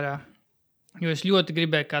izgāju ārā. Jo es ļoti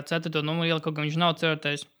gribēju kā 4. numuru ielikt, kaut kā viņš nav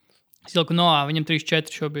cerētais. Es ieliku Noā, viņam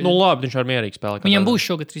 3-4 šobrīd. Labi, viņš var mierīgi spēlēt. Viņam būs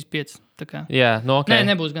šogad 3-5. Jā, ok. Nē,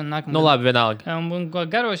 nebūs gan nākamā. Labi, vienalga. Un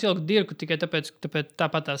garo es ieliku Dirku tikai tāpēc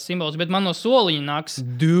tāpat tās simbols. Bet man no soliņa nāks.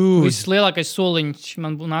 Vislielākais soliņš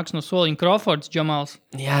man nāks no soliņa Crawfords, Jamals.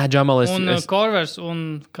 Jā, Jamals. Un Korvers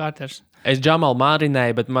un Carters. Es Jamalu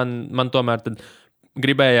mārinēju, bet man tomēr tad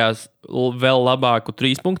gribējās vēl labāku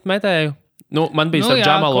 3-punktu metēju. Man bija starp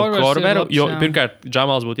Jamalu un Korveru, jo pirmkārt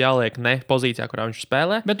Jamals būtu jāliek ne pozīcijā, kurā viņš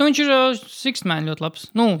spēlē. Bet viņš ir sixth-man ļoti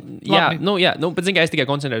labs. Bet zini, ka es tikai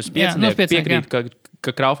koncentrējos uz piecinieku, piekrītu,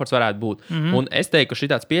 ka Crawfords varētu būt. Un es teiktu, ka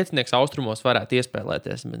šitāds piecinieks austrumos varētu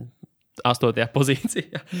iespēlēties 8.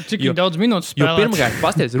 pozīcijā. Cik daudz minūtes spēlēt? Jo pirmkārt,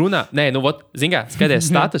 pasties runā, zini kā,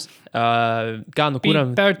 skaties status, kā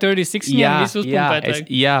kuram... Per 36 visu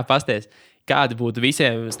uzpumpētāju. Jā, pasties, kādi būtu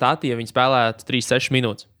visiem stati, ja viņi spēlētu 3-6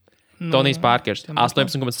 minūtes. Tonijs Pārkers,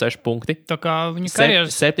 18,6 punkti. Tā kā viņa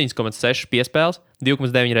karjeras. 7,6 piespēles,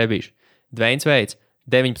 2,9 rebīši. Dveins Veits,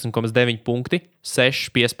 19,9 punkti, 6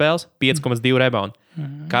 piespēles, 5,2 rebound.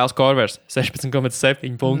 Kails Korvers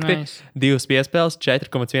 16,7 punkti, Nice. 2 piespēles,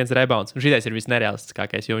 4,1 rebounds. Un šitais ir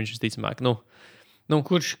visnerealistiskākais, jo viņš visticamāk,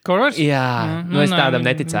 Kurš Korvers? jā, es tādam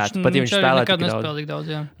neticētu. Pat ja viņš spēlē tik nespēlē tik daudz,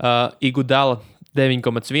 jā. Igudala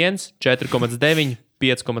 9,1, 4,9,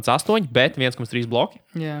 5,8, bet 1,3 bloki.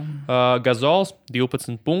 Jā. Gazols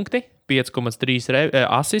 12 punkti, 5,3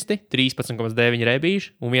 asisti, 13,9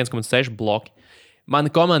 rebīši un 1,6 bloki. Mana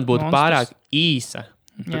komanda būtu Monstrs. pārāk īsa.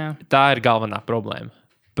 Jā. Tā ir galvenā problēma.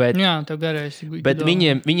 Bet, Jā, tev garēs. bet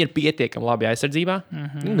viņi ir pietiekami labi aizsardzībā.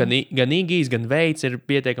 Nu, gan Igijs, gan Veids ir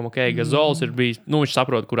pietiekami ok. Gazols ir bijis, viņš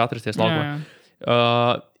saprot, kur atrasties laukumā.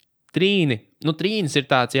 Trīnis ir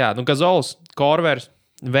tāds, jā, Gazols, Korvers,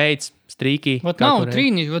 Veids, Strīkī. Vat nav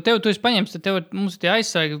trīnis, jo tev tu esi paņemts, tad mums ir tie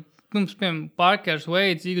aizsargi, mums, piemēram, Parkers,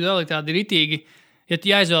 Veids, Igudali tādi ritīgi. Ja tu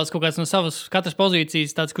jāizvēlas kaut kāds no savas katras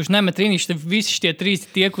pozīcijas, tāds, kurš nemet trīnišķi, tad visi šie trīs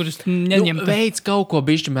tie, kurus neņem. Veids kaut ko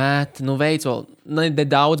bišķi mēt, Veids vēl, ne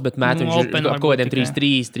daudz, bet mēt, viņš ir open kaut kādiem varbūt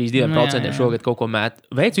 3,2% šogad kaut ko mēt.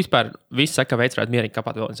 Veids vispār, viss saka, ka Veids varētu mierīgi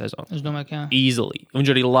kāpāt vēl vienu sezonu. Es domāju, ka jā. Easily.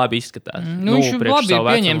 Viņš arī labi izskatās. Viņš priekš labi savu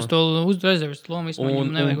pieņems vecumu. to uz rezerves lomu,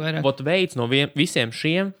 viņam nevajag vairāk. Vot Veids no visiem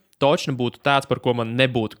šiem točni būtu tāds, par ko man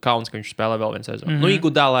nebūtu kauns, ka viņš spēlē vēl vienu sezonu.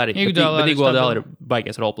 Igudala arī. Bet Igudala ir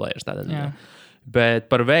baigais roleplayers tādā. Bet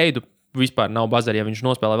par Veidu vispār nav bazari, ja viņš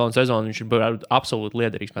nospēlē vēl vienu sezonu, viņš ir absolūti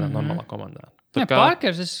liederīgs tādā normālā komandā. Jā,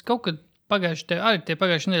 Parkers, es kaut kad pagājuši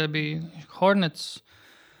nedēļa bija Hornets,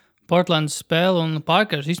 Portlands spēle, un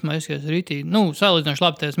Parkers īstenībā izskatās rītīgi. Salīdzinoši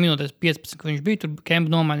labi, tajās minūtēs 15, ka viņš bija, tur Kempa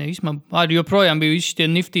nomainīja. Īstenībā arī joprojām bija visi tie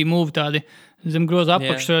nifty move tādi zem groza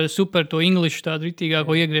apakšā, super to English tādu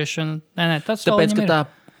rītīgāko iegriešanu. Nē, tas tāpēc, ka tā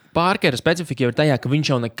Parkera specifika ir tajā, ka viņš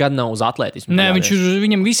jau nekad nav uz atletismu. Nē,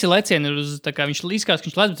 viņam visi lecieni ir uz, tā kā viņš izskatās, ka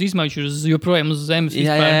viņš lec, bet īstenībā viņš ir joprojām uz zemes.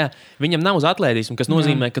 Jā. Viņam nav uz atletismu, kas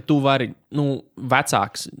nozīmē, ka tu vari,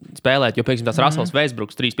 vecāks spēlēt, jo, piemēram, tās Russells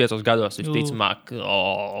Westbrooks 3-5 gados, visticamāk,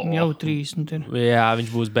 jau 30 ir. Jā,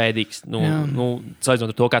 viņš būs bēdīgs,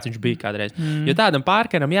 salīdzinot ar to, kāds viņš bija kādreiz. Jo tādam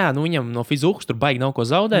Parkeram, viņam no fizuhas tur baigi nav ko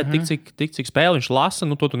zaudēt, tik cik spēle viņš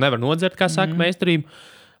lasa, to tu nevar nodzert, kā saka meistarība.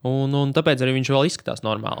 Un tāpēc arī viņš vēl izskatās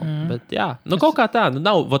normāli. Bet, jā, kaut kā tā,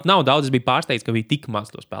 nav daudz. Es biju pārsteigts, ka bija tik maz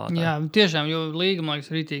to spēlētāju. Jā, tiešām, jo līga, man liekas,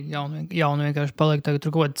 rītīgi jauni vienkārši paliek. Tagad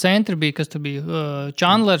tur kaut kāda centri bija, kas tur bija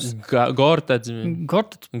Chandlers. Gortats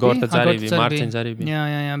arī bija, Marcins arī bija.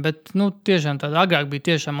 Jā, bet, tiešām tāda agrāk bija,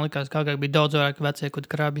 tiešām, man likās, ka agrāk bija daudz vairāk vecie, kur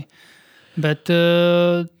krabi. Bet,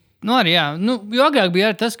 arī, jā, jo agrāk bija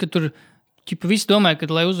arī tas, ka tur visi domāja, ka,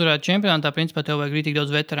 lai uzvarētu čempionātā, principā tev vajag rītīgi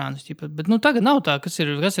daudz veterānus. Bet tagad nav tā. Kas ir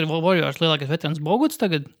Warriors lielākais veterāns? Boguts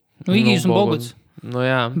tagad? Igijs un Boguts.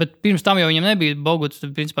 Jā. Bet pirms tam jau viņam nebija Boguts.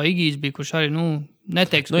 Tad, principā, Igijs bija, kurš arī,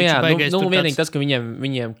 neteiks, ka viņš ir baigais. Vienīgi tas, ka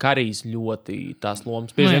viņiem Karijs ļoti tās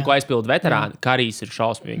lomas. Bieži vien, ko aizpild veterāni, Karijs ir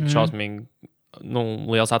šausmīgi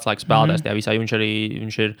liels atslēgas spēlētājs tajā visā.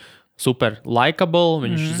 Viņš ir super likeable,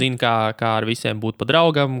 viņš zina, kā ar visiem būt pa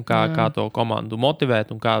draugam, kā to komandu motivēt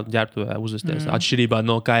un kā ģērbtuvē uzvesties. Atšķirībā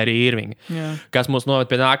no Kyrie Irvinga. Kas mūs noved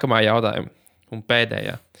pie nākamā jautājuma un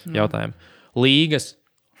pēdējā jautājuma. Līgas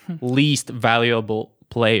least valuable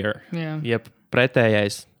player, jeb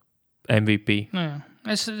pretējais MVP.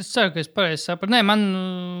 Es ceru, ka es pareizi sapratu. Nē, man,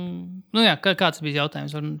 kāds bija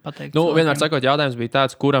jautājums, var pateikt? Vienmēr sakot, jautājums bija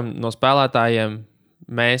tāds, kuram no spēlētājiem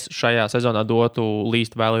mēs šajā sezonā dotu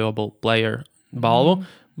least valuable player balvu,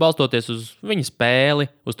 balstoties uz viņa spēli,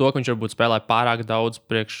 uz to, ka viņš varbūt spēlē pārāk daudz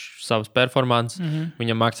priekš savas performances,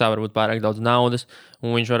 viņam maksā varbūt pārāk daudz naudas,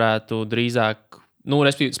 un viņš varētu drīzāk,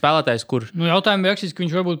 respektīvi, spēlētājs, kur... Jautājumi bija ka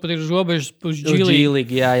viņš varbūt pat ir uz robežas uz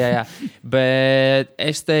G-League. Jā. Bet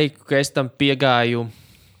es teiktu, ka es tam piegāju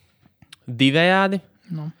divējādi,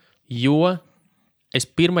 jo es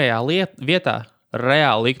pirmajā vietā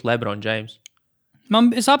reāli liktu LeBron James.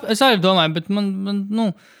 Es arī domāju, bet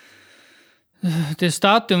man tie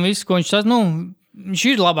stati un viss, ko viņš saka, viņš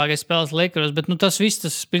ir labākais spēles Lakeros, bet tas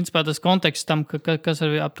viss, principā, tas konteksts tam, kas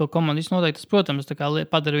arī ap to komandu viss noteikti, tas, protams, tā kā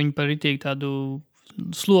padara viņu par ritīgi tādu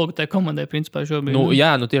slogu tai komandai, principā, šobrīd.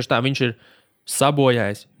 Tieši tā, viņš ir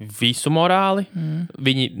sabojājis visu morāli,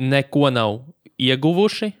 viņi neko nav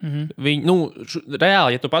ieguvuši. Viņi,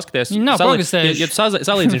 reāli, ja tu paskaties, ja tu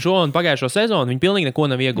salīdzini šo un pagājušo sezonu, viņi pilnīgi neko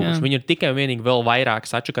nav ieguvuši. Viņi ir tikai un vienīgi vēl vairāk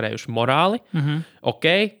sačakarējuši morāli. Ok,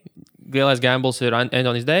 lielais gambles ir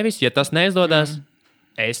Anthony Davis. Ja tas neizdodas,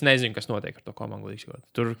 es nezinu, kas notiek ar to komandu.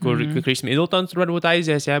 Tur, kur Kris Middletons varbūt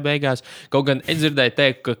aizies, beigās. Kaut gan es dzirdēju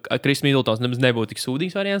teikt, ka Kris Middletons nemaz nebūtu tik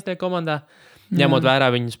sūdīgs variants tajā komandā. Ņemot vērā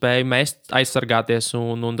viņu spēju mest, aizsargāties,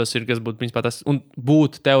 un tas ir, kas būtu, principā, tas, un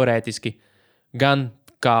būt teorētiski gan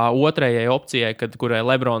kā otrajai opcijai, kurai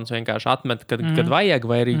Lebrons vienkārši atmet, kad vajag,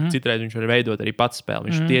 vai arī citreiz viņš var veidot arī pats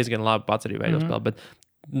spēli. Viņš diezgan labi pats arī veido spēli, bet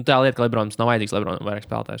tā lieta, ka Lebrons nav vajadzīgs, Lebronam vairāk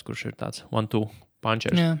spēlētājs, kurš ir tāds 1-2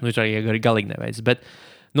 punchers. Viņš arī galīgi neveids, bet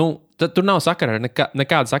tur nav sakara,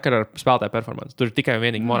 nekāda sakara ar spēlētāju performanci. Tur ir tikai un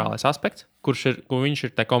vienīgi morālais aspekts, kur viņš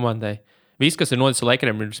ir tai komandai. Viss, kas ir noticis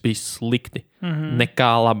Lakeriem, ir bijis slikti.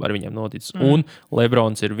 Nekā laba ar viņiem noticis. Un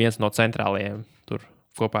Lebrons ir viens no centrālajiem tur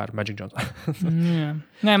kopā ar Magic Johnson.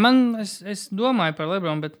 Nē, es domāju par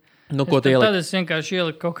Lebronu, bet tad es vienkārši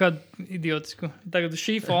ieliku kaut kādu idiotisku. Tagad uz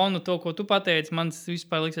šī fona to, ko tu pateici, man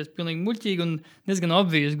vispār liksies pilnīgi muļķīgi un diezgan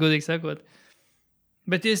obvijas, godīgi sakot.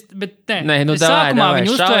 Bet nē, es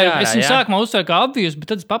viņu sākumā uztvēru kā obvijas, bet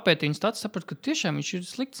tad es papētīju stāstu, sapratu, ka tiešām viņš ir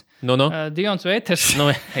slikts. Dions Veiters.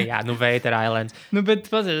 Veiter Islands. Bet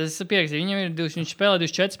pazies, es pierakstīju, viņš spēlē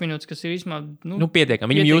 24 minūtes, kas ir īsumā...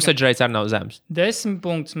 pietiekami. Viņam usage rates arī nav zems. 10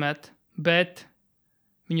 punktus met, bet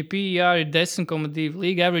viņa PER ir 10,2,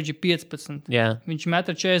 League average ir 15. Yeah. Viņš met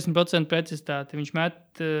ar 40% precizitāti, viņš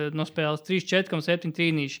met no spēles 3,4,7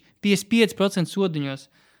 trīnīši, 55% sodiņos.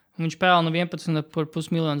 Viņš pelna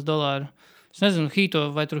 $11,5 miljonus. Es nezinu,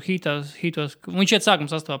 vai tur hītos. Viņš iet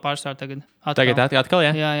sākuma sastāvā pārstāv tagad. Tagad atkal,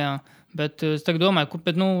 jā? Jā. Bet es tagad domāju,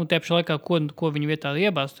 te pašā laikā, ko viņa vietā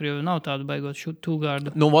iebāz, tur jau nav tādu baigot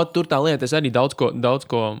two-guardu. Tur tā lieta, es arī daudz ko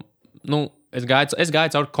es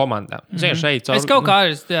gāju caur komandām. Es kaut kā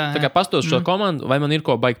arī, tā kā pastos šo komandu, vai man ir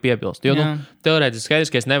ko baigi piebilst. Jo, teorētiski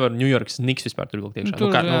skaidrs, ka es nevaru New York Knicks vispār tur vilkt iekšā.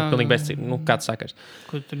 Pilnīgi bezcīm, kāds sakars.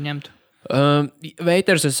 Kur tur ņemtu?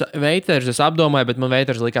 Veiters es apdomāju, bet man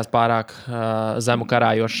Veiters likās pārāk zemu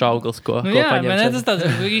karājošs šauglis, ko paņemt. Jā, tas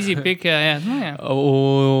tāds easy pick, jā.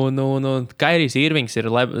 Kairijs Irvings ir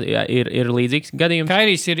līdzīgs gadījums.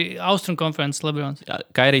 Kairijs ir Austrum konferences Lebrons.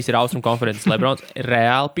 Kairijs ir Austrum konferences Lebrons.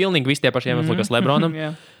 Reāli, pilnīgi visi tie paši iemesli, kas Lebronam.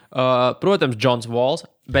 Protams, Johns Walls,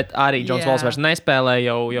 bet arī Johns Walls vairs nespēlē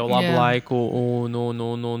jau labu laiku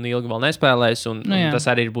un ilgi vēl nespēlēs. Un tas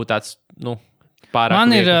arī būtu tāds,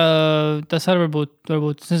 man ir, tas arī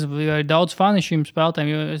varbūt es nezinu, ir daudz fani šīm spēlētājiem,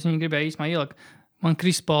 jo es viņu gribēju īsumā ielikt. Man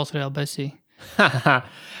Chris Pauls reāli besīja.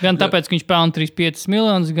 Gan tāpēc, ka viņš pelna 3,5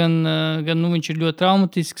 miljonus, gan viņš ir ļoti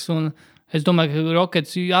traumatisks, un es domāju, ka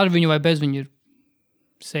Rockets ar viņu vai bez viņu ir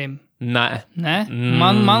same. Nē?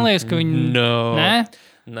 Man liekas, ka viņi...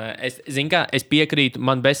 Nē, es piekrītu,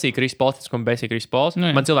 man besīja Chris Pauls, man besīja Chris Pauls.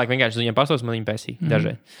 Man cilvēki vienkārši uz viņiem pastos, man viņi besīja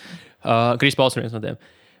dažreiz. Chris Pauls ir viens no tiem.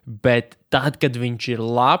 Bet tad, kad viņš ir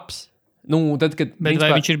labs, tad, kad... Bet vai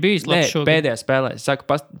viņš ir bijis labs šogad? Pēdējā spēlē. Saku,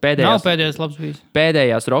 nav pēdējais labs bijis.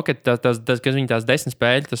 Pēdējās Rocket, kas viņa tās 10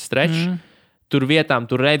 spēļu, tas stretch, tur vietām,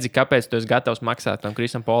 tur redzi, kāpēc tu esi gatavs maksāt tam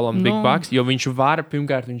Chrisam Paulam big bucks, jo viņš var,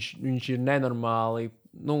 pirmkārt, viņš ir nenormāli,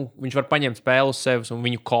 viņš var paņemt spēlu uz sevis un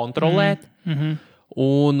viņu kontrolēt.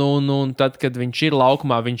 Un tad, kad viņš ir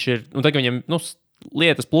laukumā, viņš ir, tad, kad viņam,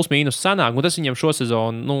 lietas plus mīnus sanāk, un tas viņam šo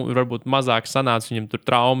sezonu, varbūt mazāk sanāca, viņam tur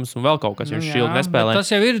traumas un vēl kaut kas, viņš šildi nespēlē.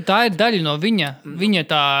 Tas jau tā ir daļa no viņa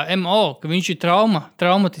tā MO, ka viņš ir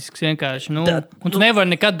traumatisks vienkārši. Un tu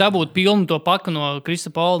nevari nekad dabūt pilnu to paku no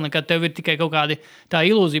Krisa Paula, nekad tev ir tikai kaut kāda tā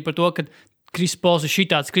ilūzija par to, ka Chris Pauls ir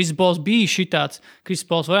šitāds, Chris Pauls bija šitāds, Chris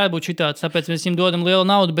Pauls varētu būt šitāds, tāpēc mēs viņam dodam lielu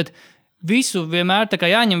naudu, bet visu vienmēr tā kā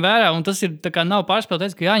jāņem vērā, un tas ir tā kā nav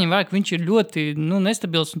pārspēlēts, ka jāņem vērā, ka viņš ir ļoti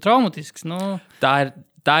nestabils un traumatisks.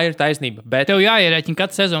 Tā ir taisnība. Bet... Tev jāierēķina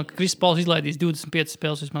katru sezonu, ka Chris Pauls izlaidīs 25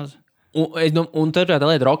 spēles vismaz. Un tā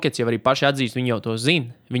lieta, Rockets jau arī paši atzīst, viņi jau to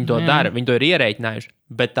zina. Viņi to dara, viņi to ir ierēķinājuši.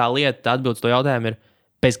 Bet tā lieta, atbildes to jautājumu ir,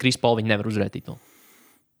 bez Chris Paula viņi nevar uzvarēt titulu.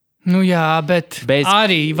 Bet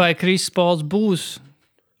arī vai Chris Pauls būs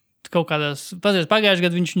kaut kādās... Pagājušajā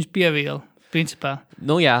gadā viņš viņus pievīla. Principā.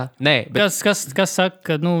 Nē. Bet... Kas saka,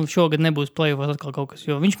 ka šogad nebūs playoffs atkal kaut kas?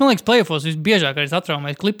 Jo viņš, man liekas, playoffs visbiežāk arī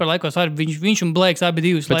atraumēs. Klipper laikos arī viņš un Blakes abi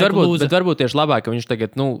divas laiku lūza. Bet varbūt tieši labāk, ka viņš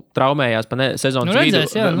tagad traumējās pa sezonas vidu.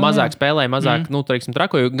 Mazāk spēlēja, mazāk, teiksim,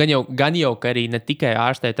 trakoja. Gan jau, ka arī ne tikai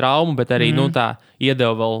ārstē traumu, bet arī, tā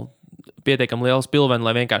iedeva vēl pietiekami liels pilveni,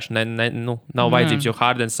 lai vienkārši nav vajadzības, jo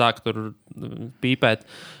Hardens sāk tur pīpēt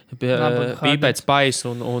spais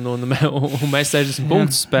un mēs 60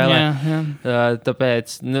 punktus spēlējam.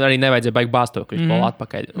 Tāpēc arī nevajadzēja baigt bāzt to Chris Paul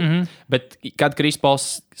atpakaļ. Bet kad Chris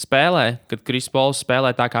Pauls spēlē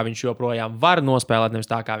tā, kā viņš joprojām var nospēlēt,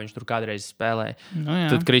 nevis tā, kā viņš tur kādreiz spēlēja,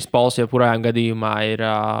 tad Chris Pauls joprojām gadījumā ir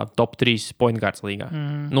top 3 point guards līgā.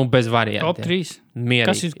 Bez variantiem. Top 3?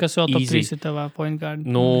 Mierīgi. Kas vēl top 3 ir tavā point guard?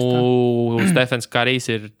 Stefens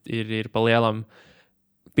Karijs ir pa lielam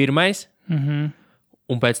pirmais.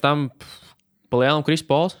 Un pēc tam pa lielam Chris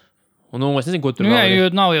Pauls. Un, es nezinu, ko tur jā, jo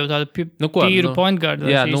nav jau tāda tīru point guard.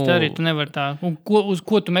 Jā, arī tu nevar tā. Un uz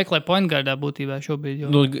ko tu meklē point guardā būtībā šobrīd?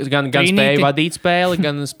 Jo... Gan spēju vadīt spēli,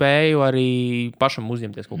 gan spēju arī pašam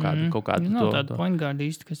uzņemties kaut kādu nav tāda point guarda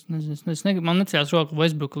īsti, kas, nezinu, man necējās roku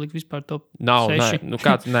Westbrooku likt vispār top 6. Nav,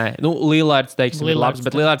 nē. Lillards, teiksim, ir labs,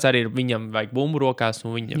 bet Lillards arī ir, viņam vajag bumbu rokās,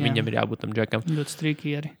 un viņam ir jābūt tam džekam. Ļoti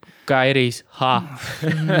strīki arī. Kairijs,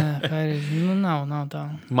 Kairijs, nav tā.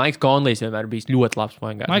 Maiks Konlijs vienmēr bijis ļoti labs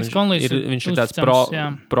point guards. Maiks Konlijs viņš ir tāds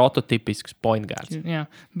prototipisks point guards. Jā,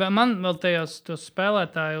 bet man vēl tajos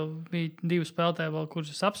spēlētāji bija 2 spēlētāji vēl,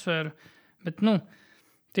 kurus es apsvēru, bet,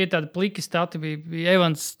 tie tādi pliki stati bija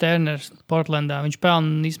Evans Turners Portlandā. Viņš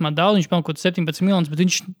pelna īstenībā daudz, viņš pelna kaut 17 miljonus, bet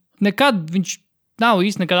viņš nav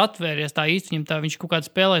īsti nekad atvērties tā īsti. Viņš kaut kādā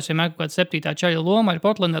spēlēs, vienmēr kaut kāda 7. čaļa loma ir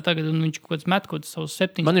Portlandā tagad, un viņš kaut kāds met kaut savus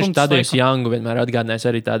 7 punktus. Man viņš Tadejs Youngu vienmēr atgādinājis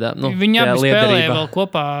arī tādā, viņi abi spēlēja vēl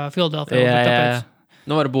kopā Filadelfijā. Jā.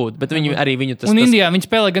 Varbūt, bet arī viņu tas... Un viņi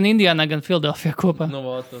spēlē gan Indiānā, gan Filadelfijā kopā.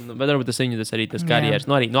 Bet varbūt tas arī tas karjeras.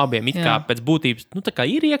 Arī no abiem it kā pēc būtības, tā kā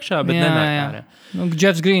ir iekšā, bet nenāk ārā.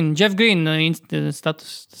 Jeff Green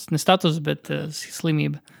status, bet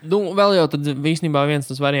slimība. Vēl jau tad īstenībā viens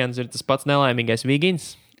tas variants ir tas pats nelaimīgais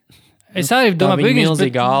Wiggins. Es arī domāju, ka viņam ir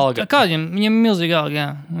milzīga alga. Kā viņam ir milzīga alga, jā.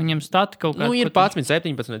 Viņam stati kaut kādā. Ir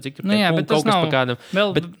 17, cik tur jā, bet tas nav.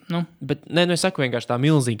 Bet es saku vienkārši tā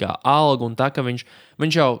milzīgā alga un tā, ka viņš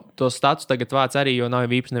jau tos status tagad vāc arī, jo nav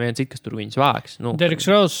īpaši neviens cits, kas tur viņus vāks. Derrick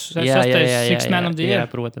Rose, Six Man of the Year.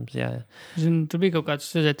 Jā, protams, jā. Zinu, tur bija kaut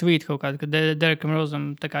kāds tweet ka Derrickam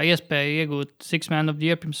Roseam tā kā iespēja iegūt Six Man of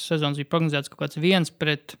the Year pirms sezonas bija prognozēts kaut kāds 1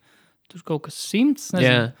 pret... Tur kaut kas 100,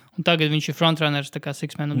 nezinu. Un tagad viņš ir frontrunners, tā kā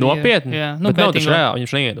Six Man. Nopietni? Jā. Bet nav taču reāli,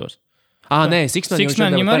 viņš neiedos. Nē, Six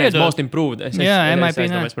Man viņam arī iedos. Most improved. Jā, MIP,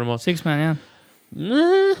 Six Man, jā.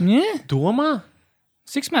 Nē? Domā?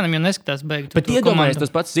 Six Manam jau neskatās beigt. Bet iedomājies,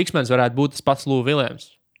 tas pats Six Mans varētu būt tas pats Lou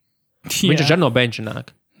Williams. Viņš ar no benča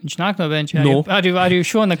nāk. Viņš nāk no benča, jā. Arī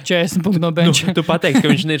šonakt 40 punktu no benča. Tu pateiksi,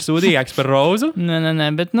 ka viņš ir sūdīgāks par Rozu? Nē,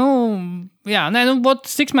 bet,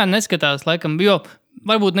 Six Man neskatās, laikam, jo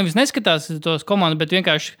varbūt nevis neskatās tos komandu, bet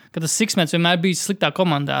vienkārši, ka tas Six Mans vienmēr bijis sliktā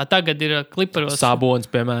komandā. Tagad ir Clipperos. Sabons,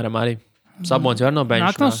 piemēram, arī. Sabons var no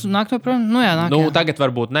benča. Nāk no prom? Jā. Tagad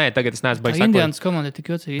varbūt nē, tagad es neesmu baigs sakot. Indiānas komanda ir tik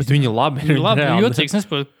jocīga. Bet viņi labi. Viņi labi, jocīgs,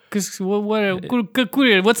 nesaprotu. Kur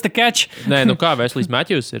ir, what's the catch? Nē, kā Veslijs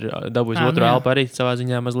Matthews ir dabūjis otru elpu arī savā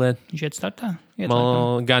ziņā mazliet. Viņš iet startā?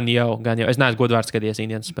 Gan jau. Es neesmu godvārds skatījies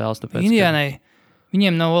Indiānas spēles. Indiānai,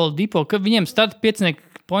 viņiem nav Oladipo, ka viņiem starta 5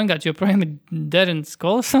 pointgārds joprojām ir Derrins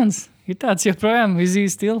Colsons. Ir tāds joprojām vizija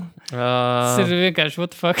stila. Tas ir vienkārši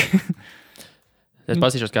what the fuck. Es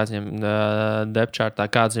pasīšos, kāds viņam depth chartā,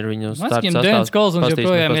 kāds ir viņu starts sastāvs. Derrins Colsons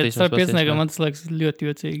joprojām ir starp 5, man tas liekas ļoti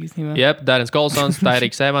jocīgi. Jep, Derrins Colsons,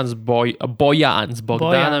 Tyreeks Evans, Bojāns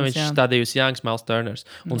Bogdanovičs, Tadejs Youngs, Miles Turners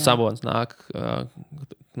un Sabons nāk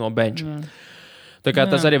no benča. Tā kā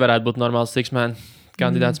tas arī varētu būt normāls Six Man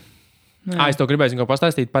kandidāts. Es to gribēju kaut ko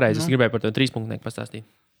pastāstīt pareizi. Es gribēju par to 3-punktnieku pastāstīt.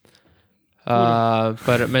 Tavu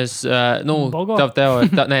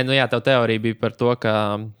teorija bija par to,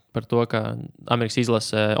 ka Amerikas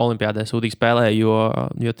izlase olimpiādē sūdīgi spēlēja,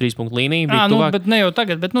 jo 3-punktu līnija bija tuvāk. Bet ne jau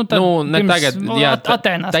tagad, bet ne tagad, jā,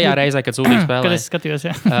 Atēnās. Tajā reizē, kad sūdīgi spēlēja. Kad es skatījos,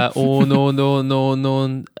 jā.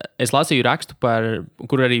 Un es lasīju rakstu,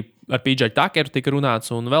 kur arī ar PJ Tuckeru tika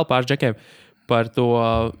runāts un vēl pāris džekiem par to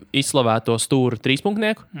izslavēto stūru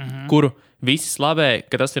 3-punktnieku, kuru visi slavē,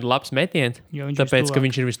 ka tas ir labs metiens, tāpēc, ka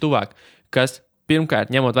viņš ir vistuvāk. Kas, pirmkārt,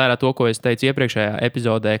 ņemot vērā to, ko es teicu iepriekšējā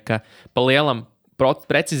epizodē, ka pa lielam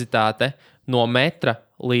precizitāte no metra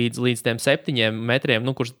līdz tiem 7 metriem,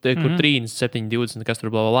 kur trīnis 7, 20, kas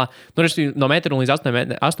tur blablabla. No metra līdz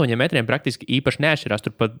 8 metriem praktiski īpaši neatšķirās,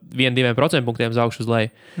 tur pat 1-2% punktiem uz augšu uz leju,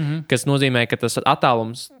 kas nozīmē, ka tas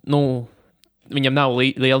attālums, viņam nav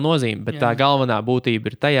liela nozīme, bet tā galvenā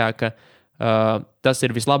būtība ir tajā, ka tas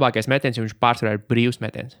ir vislabākais metiens, jo viņš pārsvarā ir brīvs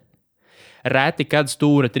metiens. Reti, kad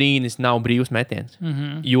stūra trīnis nav brīvs metiens,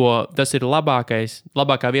 jo tas ir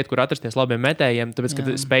labākā vieta, kur atrasties labiem metējiem, tāpēc,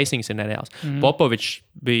 ka spacings ir nereāls. Popovičs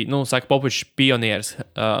bija, Popovičs pionieris,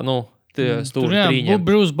 stūra trīņiem.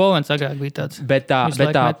 Bruce Bowens agrāk bija tāds.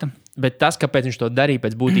 Bet tas, kāpēc viņš to darīja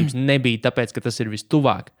pēc būtības, nebija tāpēc, ka tas ir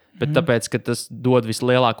vistuvāk, bet tāpēc, ka tas dod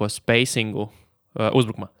vislielāko spacingu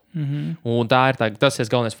uzbrukumā. Un tas ir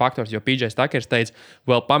galvenais faktors, jo PJ Tuckers teica,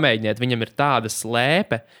 vēl pamēģiniet, viņam ir tāda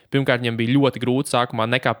slēpe. Pirmkārt, viņam bija ļoti grūti sākumā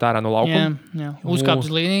nekāpt ārā no laukuma. Jā. Uzkāpt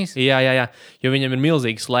uz līnijas. Jā, jo viņam ir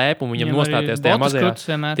milzīga slēpe un viņam nostāties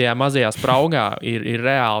tajā mazajā spraugā ir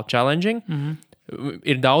reāli challenging.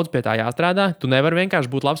 Ir daudz pie tā jāstrādā. Tu nevari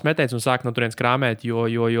vienkārši būt labs metējs un sākt no turienes krāmēt,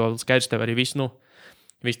 jo skaidrs tev arī viss,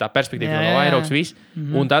 Viss tā perspektīva, vēl vairogs, viss.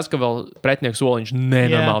 Un tas, ka vēl pretinieks soliņš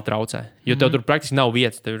nenormāli traucē. Jo tev tur praktiski nav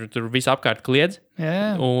vietas, tur viss apkārt kliedz.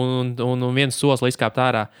 Un viens solis līdz kāpt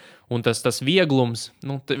ārā. Un tas vieglums,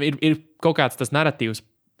 ir kaut kāds tas narratīvs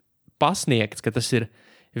pasniegts, ka tas ir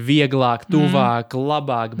vieglāk, tuvāk,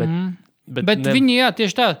 labāk. Bet viņi,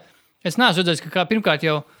 tieši tā. Es neesmu redzējis, ka pirmkārt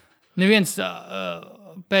jau neviens...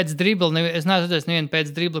 Pēc dribla, es neesmu redzējis nevienu pēc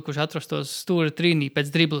dribla, kurš atrastos stūra trīnī,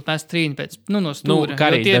 pēc dribla mēs trīni pēc, no stūra.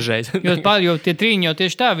 Kā arī dažreiz. jo tie trīni jau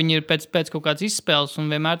tieši tā, viņi ir pēc kaut kādas izspēles,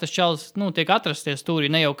 un vienmēr tas čalis, tiek atrasties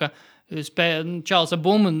stūrī, ne jau, ka čalis ar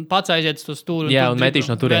bumbu un pats aiziet uz to stūru. Jā, un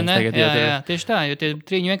metīšu no turienes tagad. Jā, tieši tā, jo tie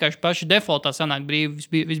trīņi vienkārši paši defaultā sanāk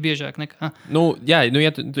brīvi visbiežāk nekā. Ja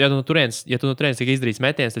tu no turienes tiek izdarīts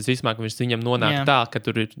metiens, tad vismāk viņam nonāk tā, ka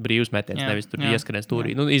tur ir brīvs metiens, nevis tur ieskrien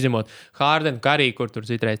stūrī. Izņemot Hārdenu, Karī, kur tur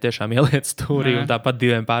citreiz tiešām ieliet stūrī un tāpat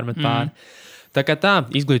diviem pārmet pāri. Tā kā tā,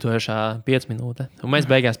 izglītojošā 5 minūte. Un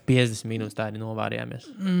mēs beigās 50 minūtes tā arī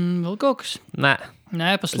novārījāmies. Vēl kaut kas? Nē,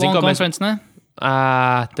 pa Sloan Conference, ne?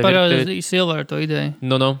 Par Silveru to ideju.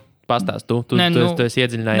 Pastāst, tu esi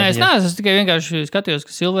iedziļinājies. Nē, es tikai vienkārši skatījos,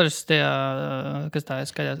 ka Silvers tajā, kas tā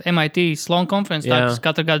skatījās, MIT Sloan Conference, tā, kas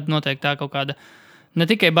katru gadu noteikti tā kaut kāda, ne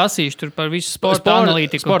tikai basīši, tur par visu sporta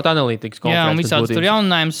analītiku. Sporta analītikas konferences. Jā, un visāds tur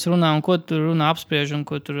jauninājums runā, un ko tur runā apspriež, un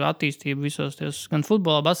ko tur attīstība visos ties, gan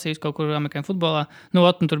futbolā, basīs, kaut kur amerikāņu futbolā.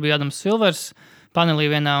 Un tur bija Adams Silvers. Panelī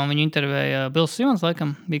vienā, un viņu intervēja Bills Simons, laikam,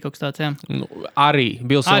 bija kaut kas tāds, jā. Arī,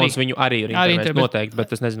 Bills Simons viņu arī ir intervējis noteikti,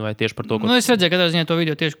 bet es nezinu, vai tieši par to, ko... Es redzēju, ka tā ziņā to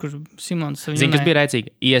video tieši, kur Simons... Zini, kas bija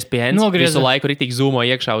rēcīgi? ESPN visu laiku ritīgi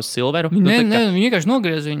zūmoja iekšā uz Silveru. Viņi vienkārši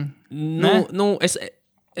nogriez viņu.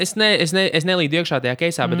 Es nelīdu iekšā tajā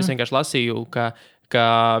keisā, bet es vienkārši lasīju, ka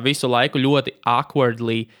visu laiku ļoti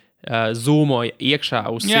awkwardly zūmoja iekšā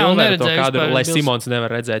uz Silveru to kadru, lai Simons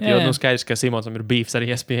nevar redzēt. Jo skaidrs, ka Simonsam ir beefs ar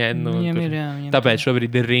ESPN. Tāpēc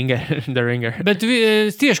šobrīd ir The Ringer. Bet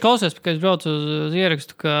es tieši klausies, kad es braucu uz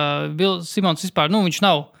ierakstu, ka Simons vispār, viņš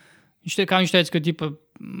nav. Kā viņš teica, ka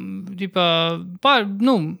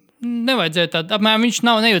nevajadzēja tādu, apmēram viņš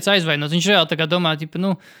nav nejūtas aizvainots. Viņš reāli tā kā domā,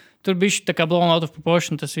 tur bišķi tā kā blown out of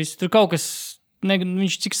proportion tas viss. Tur kaut kas...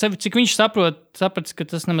 Viņš, cik viņš sapratis, ka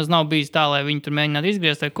tas nemaz nav bijis tā, lai viņi tur mēģinātu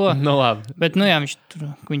izgriezt vai ko. Labi. Bet,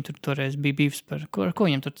 viņi tur toreiz bija beefs par... Ar ko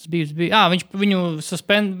viņam tur tas beefs bija?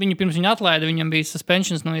 Viņu pirms viņa atlaida, viņam bija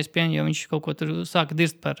suspensions no ESPN, jo viņš kaut ko tur sāka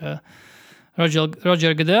dirst par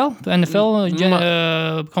Roger Goodell, NFL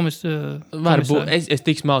Varbūt, es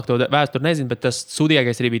tik smalki to vēsturi nezinu, bet tas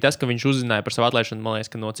sūdīgākais arī bija tas, ka viņš uzzināja par savu atlaišanu, man liekas,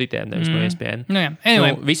 ka no citiem, nevis no ESPN.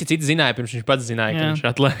 Anyway. Visi citi zināja, pirms viņš pats zināja, ka viņš ir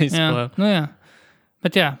atlaists.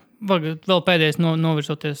 Bet vēl pēdējais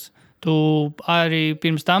novirsoties. Tu arī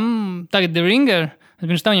pirms tam, tagad The Ringer,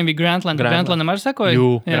 pirms tam viņam bija Grantland. Grantlandam arī sekoja?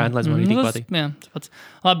 Grantlands man arī tik patīk. Jā, tas pats.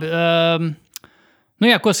 Labi,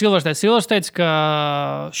 ko Silvers teica? Silvers teica, ka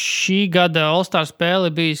šī gada All-Star spēle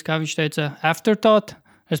bijis, kā viņš teica, afterthought,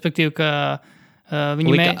 respektīvi, ka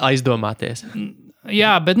viņi aizdomāties.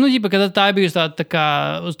 Jā, bet, ka tā ir bijusi tā kā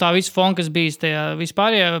uz tā visu fonu, kas bijis tajā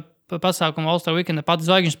vispārējā pasākuma All-Star Weekend, pat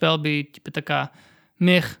zvaigžņu spēle bija tā kā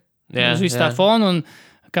uz visu tā fonu, un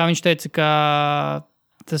kā viņš teica, ka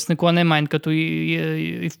tas neko nemaina, ka tu,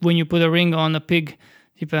 when you put a ring on a pig,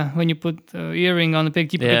 when you put earring on a pig,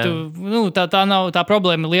 tā nav, tā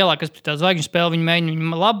problēma ir lielāka, kas pie tā zvaigžņu spēle, viņi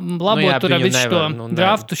mēģina labot tur ar visu šo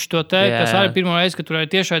draftu, kas arī pirmo reizi, ka tur arī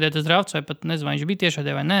tiešādē tas drafts, vai pat nezinu, vai viņš bija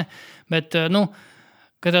tiešādē vai nē, bet,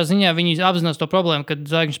 katrā ziņā viņi apzinās to problēmu, ka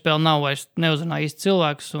zvaigžņu spēle nav vairs neuzrunā īsti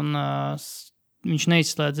cilvēks, un viņš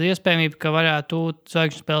neizslēdz iespējamību, ka varētu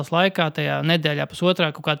zvaigžņu spēles laikā, tajā nedēļā pusotrā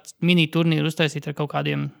kaut kāds mini turnīru uztaisīt ar kaut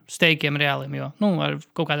kādiem steikiem reāliem, jo, ar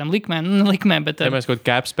kaut kādām likmēm, bet... Ja mēs kaut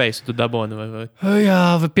cap space tu daboni vai...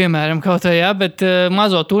 Jā, vai piemēram kaut vai, bet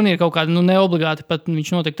mazo turnīru kaut kādu, neobligāti pat viņš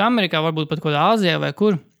notikt Amerikā, varbūt pat kaut kādā Āzijā vai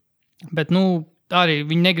kur, bet, arī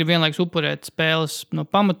viņi negrib vienlaikus upurēt spēles no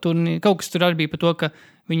pamatturnīra. Kaut kas tur arī bija par to, ka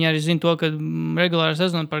viņi arī zina to, ka regulāra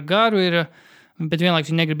sezona par garu ir, bet vienlaikus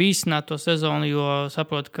viņi negrib īstenāt to sezonu, jo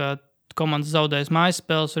saprot, ka komandas zaudēs mājas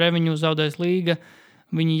spēles, revenue zaudēs līga.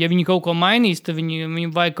 Ja viņi kaut ko mainīs, tad viņi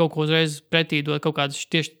vajag kaut ko uzreiz pretī dot, kaut kādu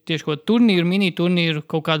tieši kaut turnīru, mini turnīru,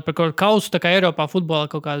 kaut kādu par kaut kādu kausu, tā kā Eiropā futbolā,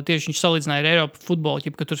 kaut kādu tieši viņš salīdzināja ar Eiropu futbolu,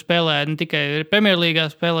 ka tur spēlē ne tikai Premjerlīgā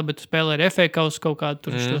spēlē, bet spēlē ar FA kausu kaut kādu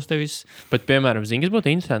tur šos tevis. Bet, piemēram, zini, kas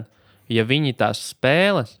būtu interesanti, ja viņi tās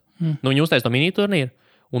spēles, viņi uztais no mini turnīru,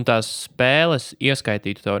 un tās spēles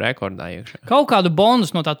ieskaitītu tev rekordā iekšā. Kaut kādu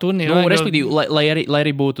bonusu no tā turnīra. Respektīvi, lai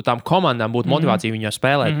arī būtu tām komandām būtu motivācija viņā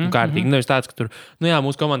spēlēt kārtīgi. Nevis tāds, ka tur,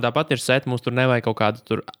 mūsu komandā pat ir set, mums tur nevajag kaut kādu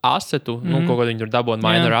tur asetu, kaut ko viņi tur dabūtu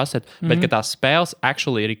minor asetu, bet ka tās spēles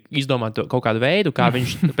actually ir izdomāt kaut kādu veidu, kā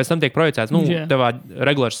viņš pēc tam tiek projicēts, tevā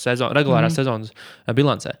regulārās sezonas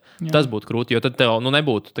bilancē. Tas būtu krūti, jo tad tev,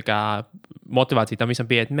 nebūtu tā kā motivācija tam visam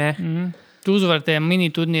pieiet. Tu uzvari tajā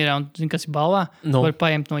mini-turnīrā, un zini, kas ir balvā? Var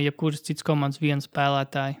paņemt no jebkuras citas komandas vienu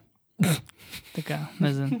spēlētāju. Tā kā,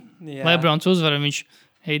 nezinu. Lebrons uzvar, un viņš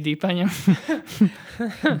AD paņem.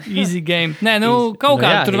 Easy game. Nē, kaut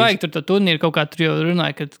kā tur vajag tur turnīru, kaut kā tur jau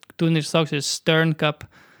runāja, ka turnīrs sauksies Stern Cup,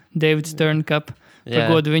 David Stern Cup. Par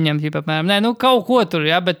godu viņam, apmēram. Nē, kaut ko tur,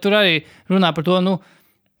 bet tur arī runā par to,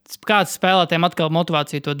 kāds spēlētājiem atkal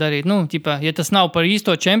motivācija to darīt. Ja tas nav par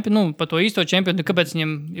īsto čempionu, par to īsto čempionu, tad kāpēc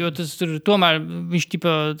viņam, jo tas tur tomēr viņš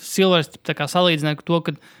Silvers tā kā salīdzina ar to,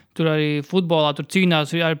 ka tur arī futbolā tur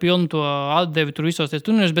cīnās ar pilnu to atdevi tur visos ties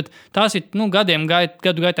turnīros, bet tās ir,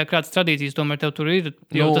 gadu gaitā kādas tradīcijas tomēr tev tur ir,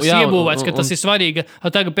 jo tas iebūvēts, ka tas ir svarīgi.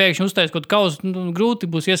 Tagad pēkšņi uztais kaut kausu,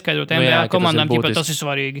 grūti būs ieskaidrot NBA komandām, tas ir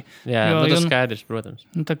svarīgi. Jā, tas skaidrs, protams.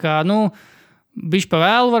 Tā kā, bišķi pa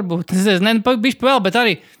vēlu varbūt. Bišķi pa vēlu, bet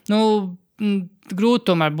arī, grūti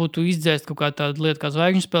tomēr būtu izdzēst kaut kādu tādu lietu kā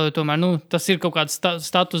zvaigžņu spēli, jo tomēr, tas ir kaut kāds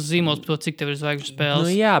status zīmols par to, cik tev ir zvaigžņu spēles.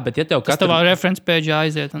 Jā, bet ja tev tavā reference pēģā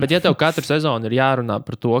aiziet. Bet ja tev katru sezonu ir jārunā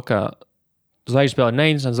par to, ka zvaigžņu spēle ir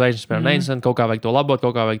neinteresanti, kaut kā vajag to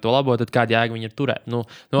labot, tad kāda jēga viņi ir turēt?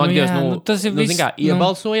 Tas ir viss.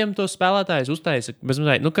 Iebalsojam to spēlētājus, uztaisa,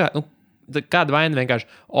 kāda vaina vienkārši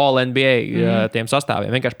All NBA tiem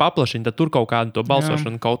sastāviem. Vienkārši paplašina, tad tur kaut kādu to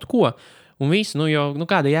balsošanu kaut ko. Un viss,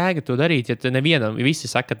 kāda jēga to darīt, ja nevienam, visi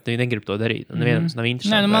saka, ka negrib to darīt. Nevienam tas nav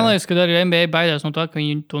interesanti. Man liekas, ka arī NBA baidās no tā, ka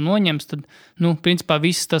viņi to noņems, tad, principā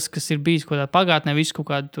viss tas, kas ir bijis kaut kādā pagātnē, viss kaut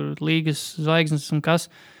kāda tur līgas zvaigznes un kas,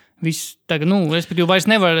 viss tagad, respektīvi, tu vairs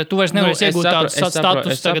nevarēsi iegūt tādu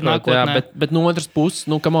statusu tagad nākotnē. Bet no otras puses,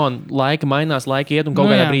 laika mainās, laika iet, un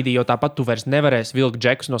kaut kādā brīdī jau tāpat tu vairs nevarēsi vilkt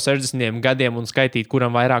džekus no 60 gadiem un skaitīt,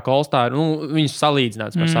 kuram vairāk all-star, viņus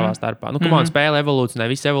salīdzināts par savā starpā. Spēle evolūcionē,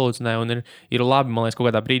 viss evolūcionē, un ir labi, man liekas,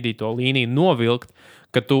 kaut kādā brīdī to līniju novilkt,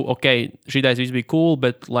 ka tu, šitais viss bija cool,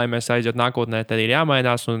 bet, lai mēs aiziet nākotnē, tad ir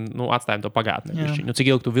jāmainās un atstājam to pagātnē. Cik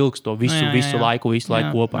ilgi tu vilks to visu laiku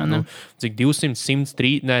kopā? Cik 200, 100,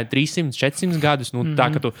 300, 400 gadus? Tā,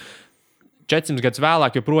 ka tu 400 gadus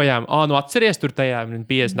vēlāk joprojām, atceries tur tajā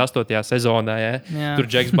 58. sezonā, tur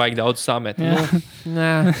Džeks baigi daudz samet.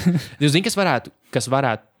 Jūs zini, kas varētu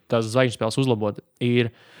tās zvaigžņu spēles uzlabot,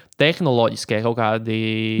 ir tehnoloģiskie kaut kādi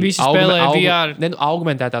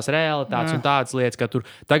augmentētās realitātes un tādas lietas, ka tur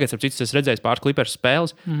tagad, ap citus, es redzēju pāris Clippers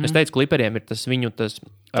spēles. Es teicu, Clipperiem ir tas viņu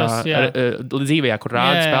dzīvajā, kur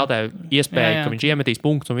rāda spēlētāju iespēja, ka viņš iemetīs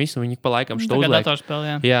punktus un visu, un viņi pa laikam šo uzliek.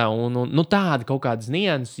 Jā, un tāda kaut kādas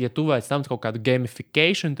nianses, ja tu vairs tam kaut kādu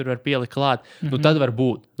gamification tur var pielikt klāt, tad var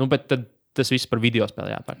būt. Bet tad tas viss par video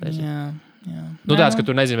spēlē jāpārtais. Tāds, ka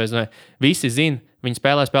tur nezinu, visi zina, viņi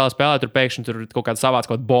spēlē, tur pēkšņi tur kaut kāda savāds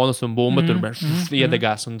kaut bonus un bumba tur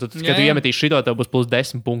iedegās. Un tad, kad tu iemetīsi šito, tev būs plus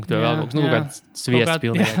 10 punkti vai vēl kaut kas, kaut kāds sviests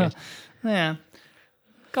pilnīgākais.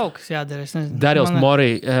 Kaut kas jādara, es nezinu. Darils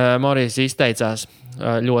Morijs izteicās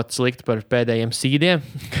ļoti slikti par pēdējiem sīdiem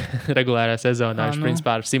regulārajā sezonā. Viņš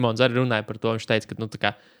principā ar Simons arī runāja par to. Viņš teica, ka, tā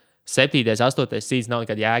kā 7., 8. sīds nav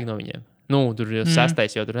nekāda jēga no viņiem. Tur jau 6.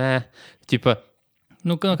 jau tur, ķipa,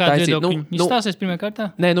 kāda viedokļa? Viņš stāsies pirmajā kārtā?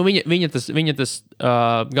 Nē, viņa tas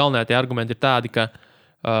galvenā tie argumenti ir tādi, ka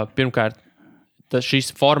pirmkārt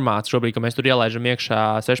šis formāts šobrīd, ka mēs tur ielaižam iekšā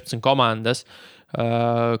 16 komandas,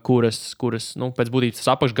 kuras pēc būtības tas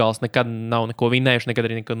apakšgals nekad nav neko vinnējuši, nekad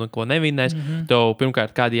arī neko nevinnēs. Tev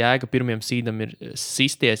pirmkārt kāda jēga pirmiem sīdam ir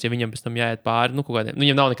sisties, ja viņam pēc tam jāiet pāri,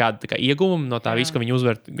 viņam nav nekāda ieguvuma no tā visa, ka viņi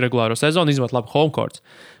uzvar regulāro sezonu, izņemot labu home courts.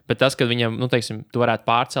 Bet tas, ka viņam, tu varētu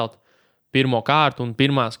pārcelt pirmo kārtu, un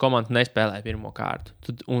pirmās komandas nespēlēja pirmo kārtu.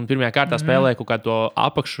 Un pirmajā kārtā spēlēja kaut kādu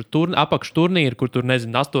apakšu turnīru, kur tur,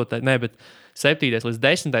 nezinu, 7. līdz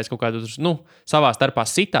 10. kaut kādu, savā starpā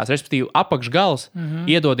sitās, respektīvi apakšgals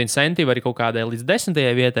iedod incentīvu arī kaut kādai līdz 10.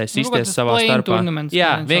 vietai sisties savā starpā.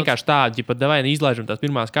 Jā, vienkārši tādi, ja pat davai izlaižam tās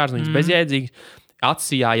pirmās kārtas, viņas bezjēdzīgi,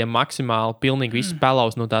 atsijājam maksimāli pilnīgi visu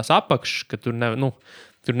pelaus no tās apakšas, ka tur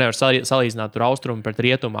nevar salīdzināt austrumu pret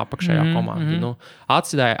rietumu apakšējā komandu.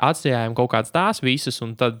 Atsījājām kaut kādas tās visas,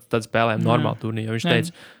 un tad spēlējām normālu turnīru. Viņš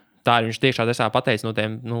teica, tā ir viņš tiešā pateica no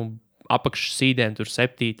tiem apakšas sīdiem, tur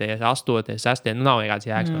 7., 8., 6. Nav nekāds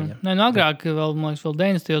jēgas no viņiem. Agrāk, vēl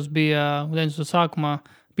 90. bija 90. sākumā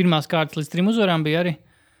pirmās kārtas līdz 3 uzvarām bija arī.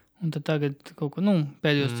 Un tad tagad kaut ko,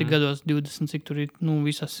 pēdējos cik gados 20, cik tur ir,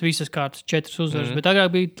 visas kārtas, 4 uzvaras, bet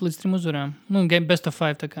agrāk bija līdz 3 uzvarām. Game best of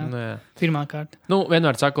 5, tā kā pirmā kārta.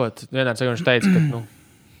 Vienmēr sakot, viņš teica, ka,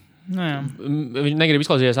 viņš negrib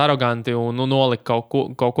izklausīties aroganti un nolikt kaut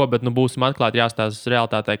ko, bet būsim atklāti jāstāsta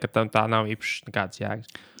realitātei, ka tā nav īpaši nekāds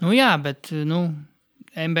jēgas. Jā, bet,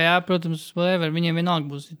 NBA, protams, viņiem vienalga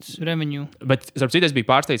būs revenue. Bet, starp citu, es biju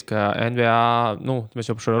pārsteigts, ka NBA, mēs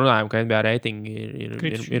jau par šo runājam, ka NBA reitingi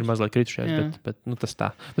ir mazliet kritušies, bet tas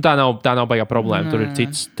tā. Tā nav baigā problēma. Tur ir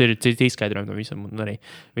cits izskaidrojumi tam visam, un arī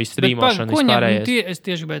viss streamošana, viss pārējais. Es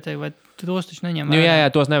tieši gribēju teikt, vai tos taču neņem vērā? Jā,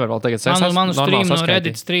 tos nevar vēl tagad sasniegt. Manu stream no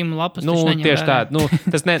Reddit stream lapas taču neņem tieši vērā.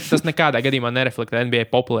 Tas nekādā gadījumā nereflektē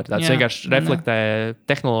NBA popularitāti. Tas vienkārši reflektē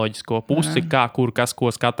tehnoloģisko pusi, kā kur kas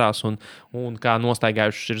ko skatās un kā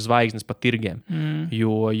nostaigājušas ir zvaigznes pa tirgiem.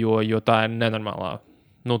 Jo tā ir nenormālā.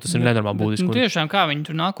 Tas ir nenormāli būtiski. Tiešām kā viņi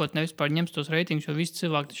tur nākotnē vispār ņems tos reitingus, jo visi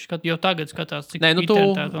cilvēki jau tagad skatās, cik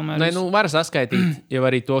internetā tomēr. Var saskaitīt jau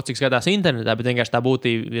arī to, cik skatās internetā, bet vienkārši tā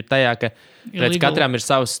būtība ir tajā, ka katram ir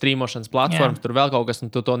savas streamošanas platformas, tur vēl kaut kas,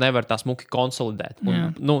 un tu to nevar tā smuki konsolidēt.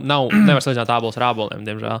 Nevar salīdzināt ābolus ar āboliem,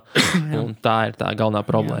 diemžēl. Un tā ir tā galvenā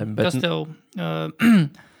problēma. Kas tev...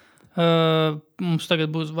 mums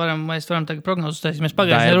tagad mēs varam tagad prognozes uztaisīt. Mēs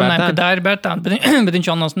pagājušajā runājām, ka Dairi Bertāns, bet viņš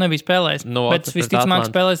vēl nebija spēlējis. Bet visticamāk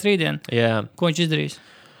spēlēs rītdien. Yeah. Ko viņš izdarīs?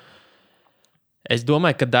 Es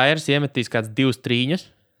domāju, ka Dairis iemetīs kāds 2 trīņus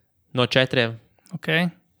no 4. Okay.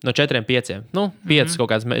 No 4, 5. 5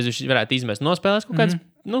 kaut kāds, viņš varētu izmest. Nospēlēs kaut kāds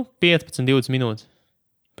 15, 20 minūtes.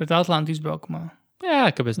 Pret Atlantu izbraukumā. Jā,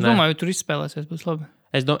 kāpēc ne? Domāju, tur izspēlēsies, būs labi.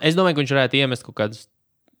 Es domāju, ka viņš varētu iemest kaut kāds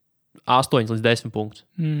 8 līdz 10 punktus.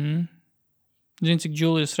 Zini, cik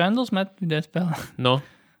Julius Randles met vidē spēlē?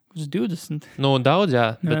 Uz 20. Daudz, jā.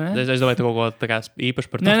 Bet es domāju, ka kaut ko tā kā īpaši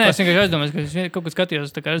par to. Nē, es vienkārši aizdomāju, ka es kaut ko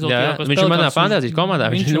skatījos tā kā rezultātu. Viņš ir manā fantāzijas komandā,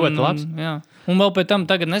 viņš ir ļoti labs. Jā. Un vēl pēc tam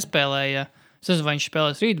tagad nespēlēja. Es nezinu, vai viņš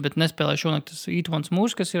spēlēs rīt, bet nespēlēja šonakt tas Itvons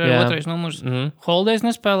Mūrs, kas ir otrais numurs. Holdejs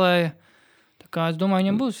nespēlēja. Tā kā es domāju,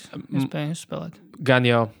 viņam būs iespēja uzspēlēt. Gan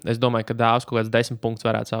jau, es domāju, ka Dāvs kaut kāds 10 punktus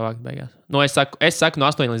varētu savākt beigās. Es saku no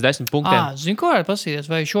 8 līdz 10 punktiem. Zinu, ko varētu pasīties,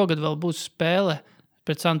 vai šogad vēl būs spēle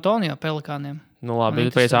pret San Antonio Pelikāniem. Labi,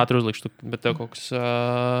 bet es ātri uzlikšu, bet tev kaut kas...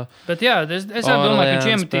 Bet jā, es arī domāju, ka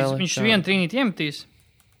viņš iemetīs, viņš vienu trīnīti iemetīs.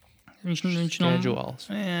 Viņš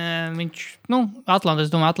Atlanta, es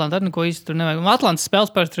domāju, Atlanta arī neko īsti tur nevajag. Atlantas spēles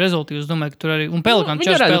parasti rezultīvas, domāju, ka tur arī, un Pelikāni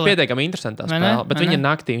čau spēlē. Viņa ir pietiekami interesantā spēle, bet viņa ir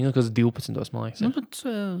naktī, viņa ir kas 12, man liekas.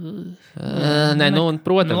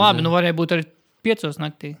 Protams. Labi, varēja būt arī 5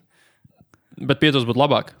 naktī. Bet 5 būtu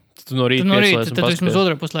labāk. Tu no rīta pieslēdz un tad vismaz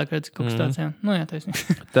otrā puslaika redzi kaut kas tāds, jā. Jā,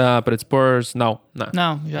 taisnīgi. Tā pret Spurs nav.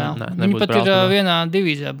 Nav, žēl. Viņi pat ir vienā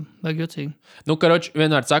divīzijā, vajag jocīgi. Karoči,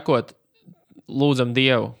 vienmēr sakot, lūdzam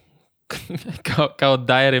Dievu. Kaut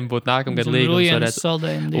Dairim būtu nākamgad līgums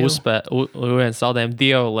Rujens saldējumu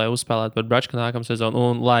Dievu, lai uzspēlētu par Bračku nākamā sezonu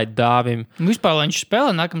un lai Dāvim... Vispār, lai viņš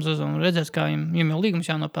spēlē nākamā sezonu, redzēs, kā viņam jau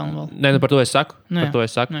līgums jānopelna vēl. Nē, par to es saku.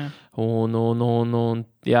 Un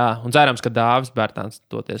cerams, ka Dāvis Bertāns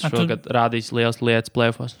toties šogad rādīs lielas lietas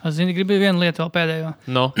plēfos. Es gribēju vienu lietu vēl pēdējo.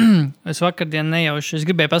 Es vakardien nejauši,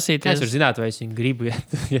 es gribēju pasīties. Es varu zināt, vai es viņu gribu,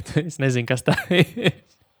 ja es nezinu, kas tā ir.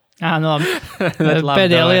 Labi.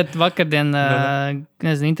 Pēdējā lieta vakardien,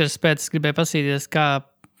 intereses pēc, es gribēju pasīties, kā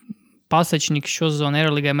Pasečniks šo sezonu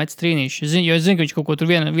Eiroligā met trīnīšu. Jo es zinu, ka viņš kaut ko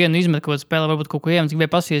tur vienu izmet, kaut ko spēlē, varbūt kaut ko iemet,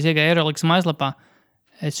 gribēju pasīties, iegāju Eiroligas mājaslapā.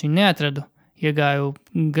 Es viņu neatradu. Iegāju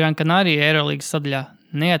Gran Canaria Eiroligas sadaļā.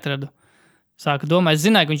 Neatradu. Sāku domāt, es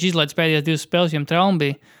zināju, ka viņš izlaiž pēdējās 2 spēles, viņam trauma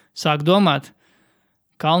bija. Sāku domāt,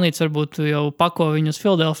 Kalnīts varbūt jau pako viņu uz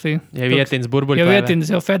Filadelfiju. Jau vietins burbuļu. Jau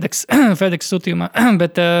vietins jau FedEx sūtījumā.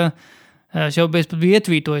 Bet es jau biju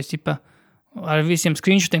ietvītojis ar visiem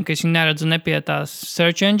screenshotiem, ka es viņu neredzu ne pie tās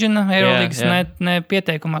search engine Eiroligas, ne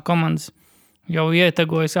pieteikumā komandas. Jau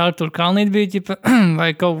ietagojas Artur Kalnīt bija,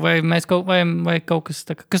 vai kaut kas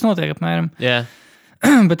tā, kas notiek apmēram. Yeah.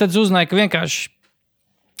 Bet tad uzzināju, ka vienkārši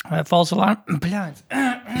false alarm. Bļāds.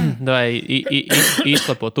 Vai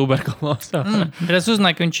izklapo tuberkulozi. Bet es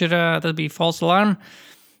uzzināju, ka tas bija false alarm,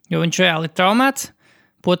 jo viņš reāli ir traumēts.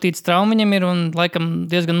 Potīts trauma viņam ir un laikam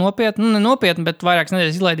diezgan nopietni. Nenopietni, bet vairākas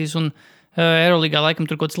nedēļas izlaidīs un Eiroligā laikam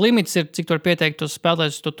tur kaut kāds limits ir, cik tu var pieteikt tos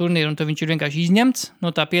spēlētājus uz to turnīru, un tad viņš ir vienkārši izņemts no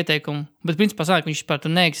tā pieteikuma. Bet principā sanāk, viņš par to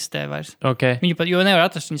neeksistē vairs. Okay. Viņu pat, jo nevar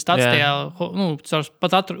atrast viņas tāds tajā,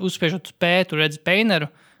 pat uzspiežot P, tu redzi Peineru,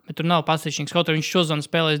 bet tur nav Pasečniks, kaut arī viņš šozonu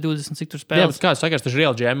spēlēs 20, cik tur spēlēs. Jā, bet kāds sakars, tas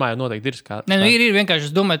Real GMā jau noteikti ir skats. Nē, ir vienkārši,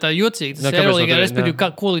 es domāju, tā jocīgi, tas Eiroligā, respektīvi,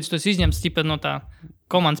 ko līdz tu esi izņemts tipa no tā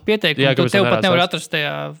komandas pieteikuma, tu tev pat nevar atrast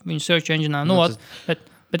tajā viņu search engine'ā.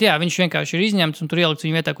 Bet jā, viņš vienkārši ir izņemts un tur ielikts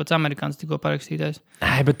viņa vietā, ko amerikānis tikko parakstītais.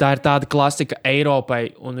 Bet tā ir tāda klasika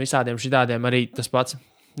Eiropai un visādiem šitādiem arī tas pats.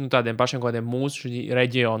 Tādiem pašiem kādiem mūsu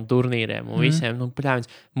reģionu turnīriem un visiem.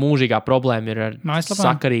 Mūžīgā problēma ir ar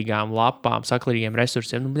sakarīgām lapām, sakarīgiem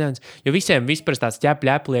resursiem. Jo visiem vispār tāds ķep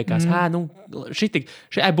liekas,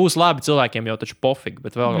 šī būs labi cilvēkiem jau taču pofīgi,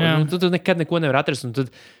 bet vēl, tu nekad neko nevar atrast. Un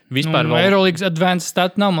tad vispār Eurolīgas advanced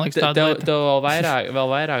stat nav, man liekas, tāda lieta. Tev vēl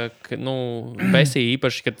vairāk besī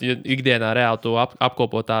īpaši, kad ikdienā reāli tu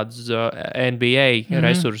apkopo tādus NBA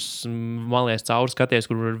resursus, man liekas, cauri skaties,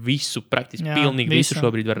 kur var visu, praktiski pilnīgi visu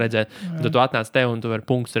šobrīd var redzēt. Tad tu atnāc te un tu vari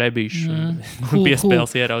punktus rebīšus un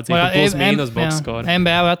piespēles ieraudzīt. Plus mīnus box score.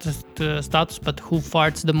 NBA atrast status pat who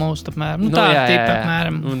farts the most apmēram.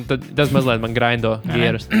 Apmēram. Un tad tas mazliet man grindo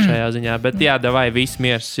gieras šajā ziņā. Bet jā, davai viss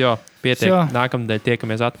miers, jo pietiek. Nākamnedēļ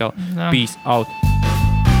tiekamies atkal. Peace out.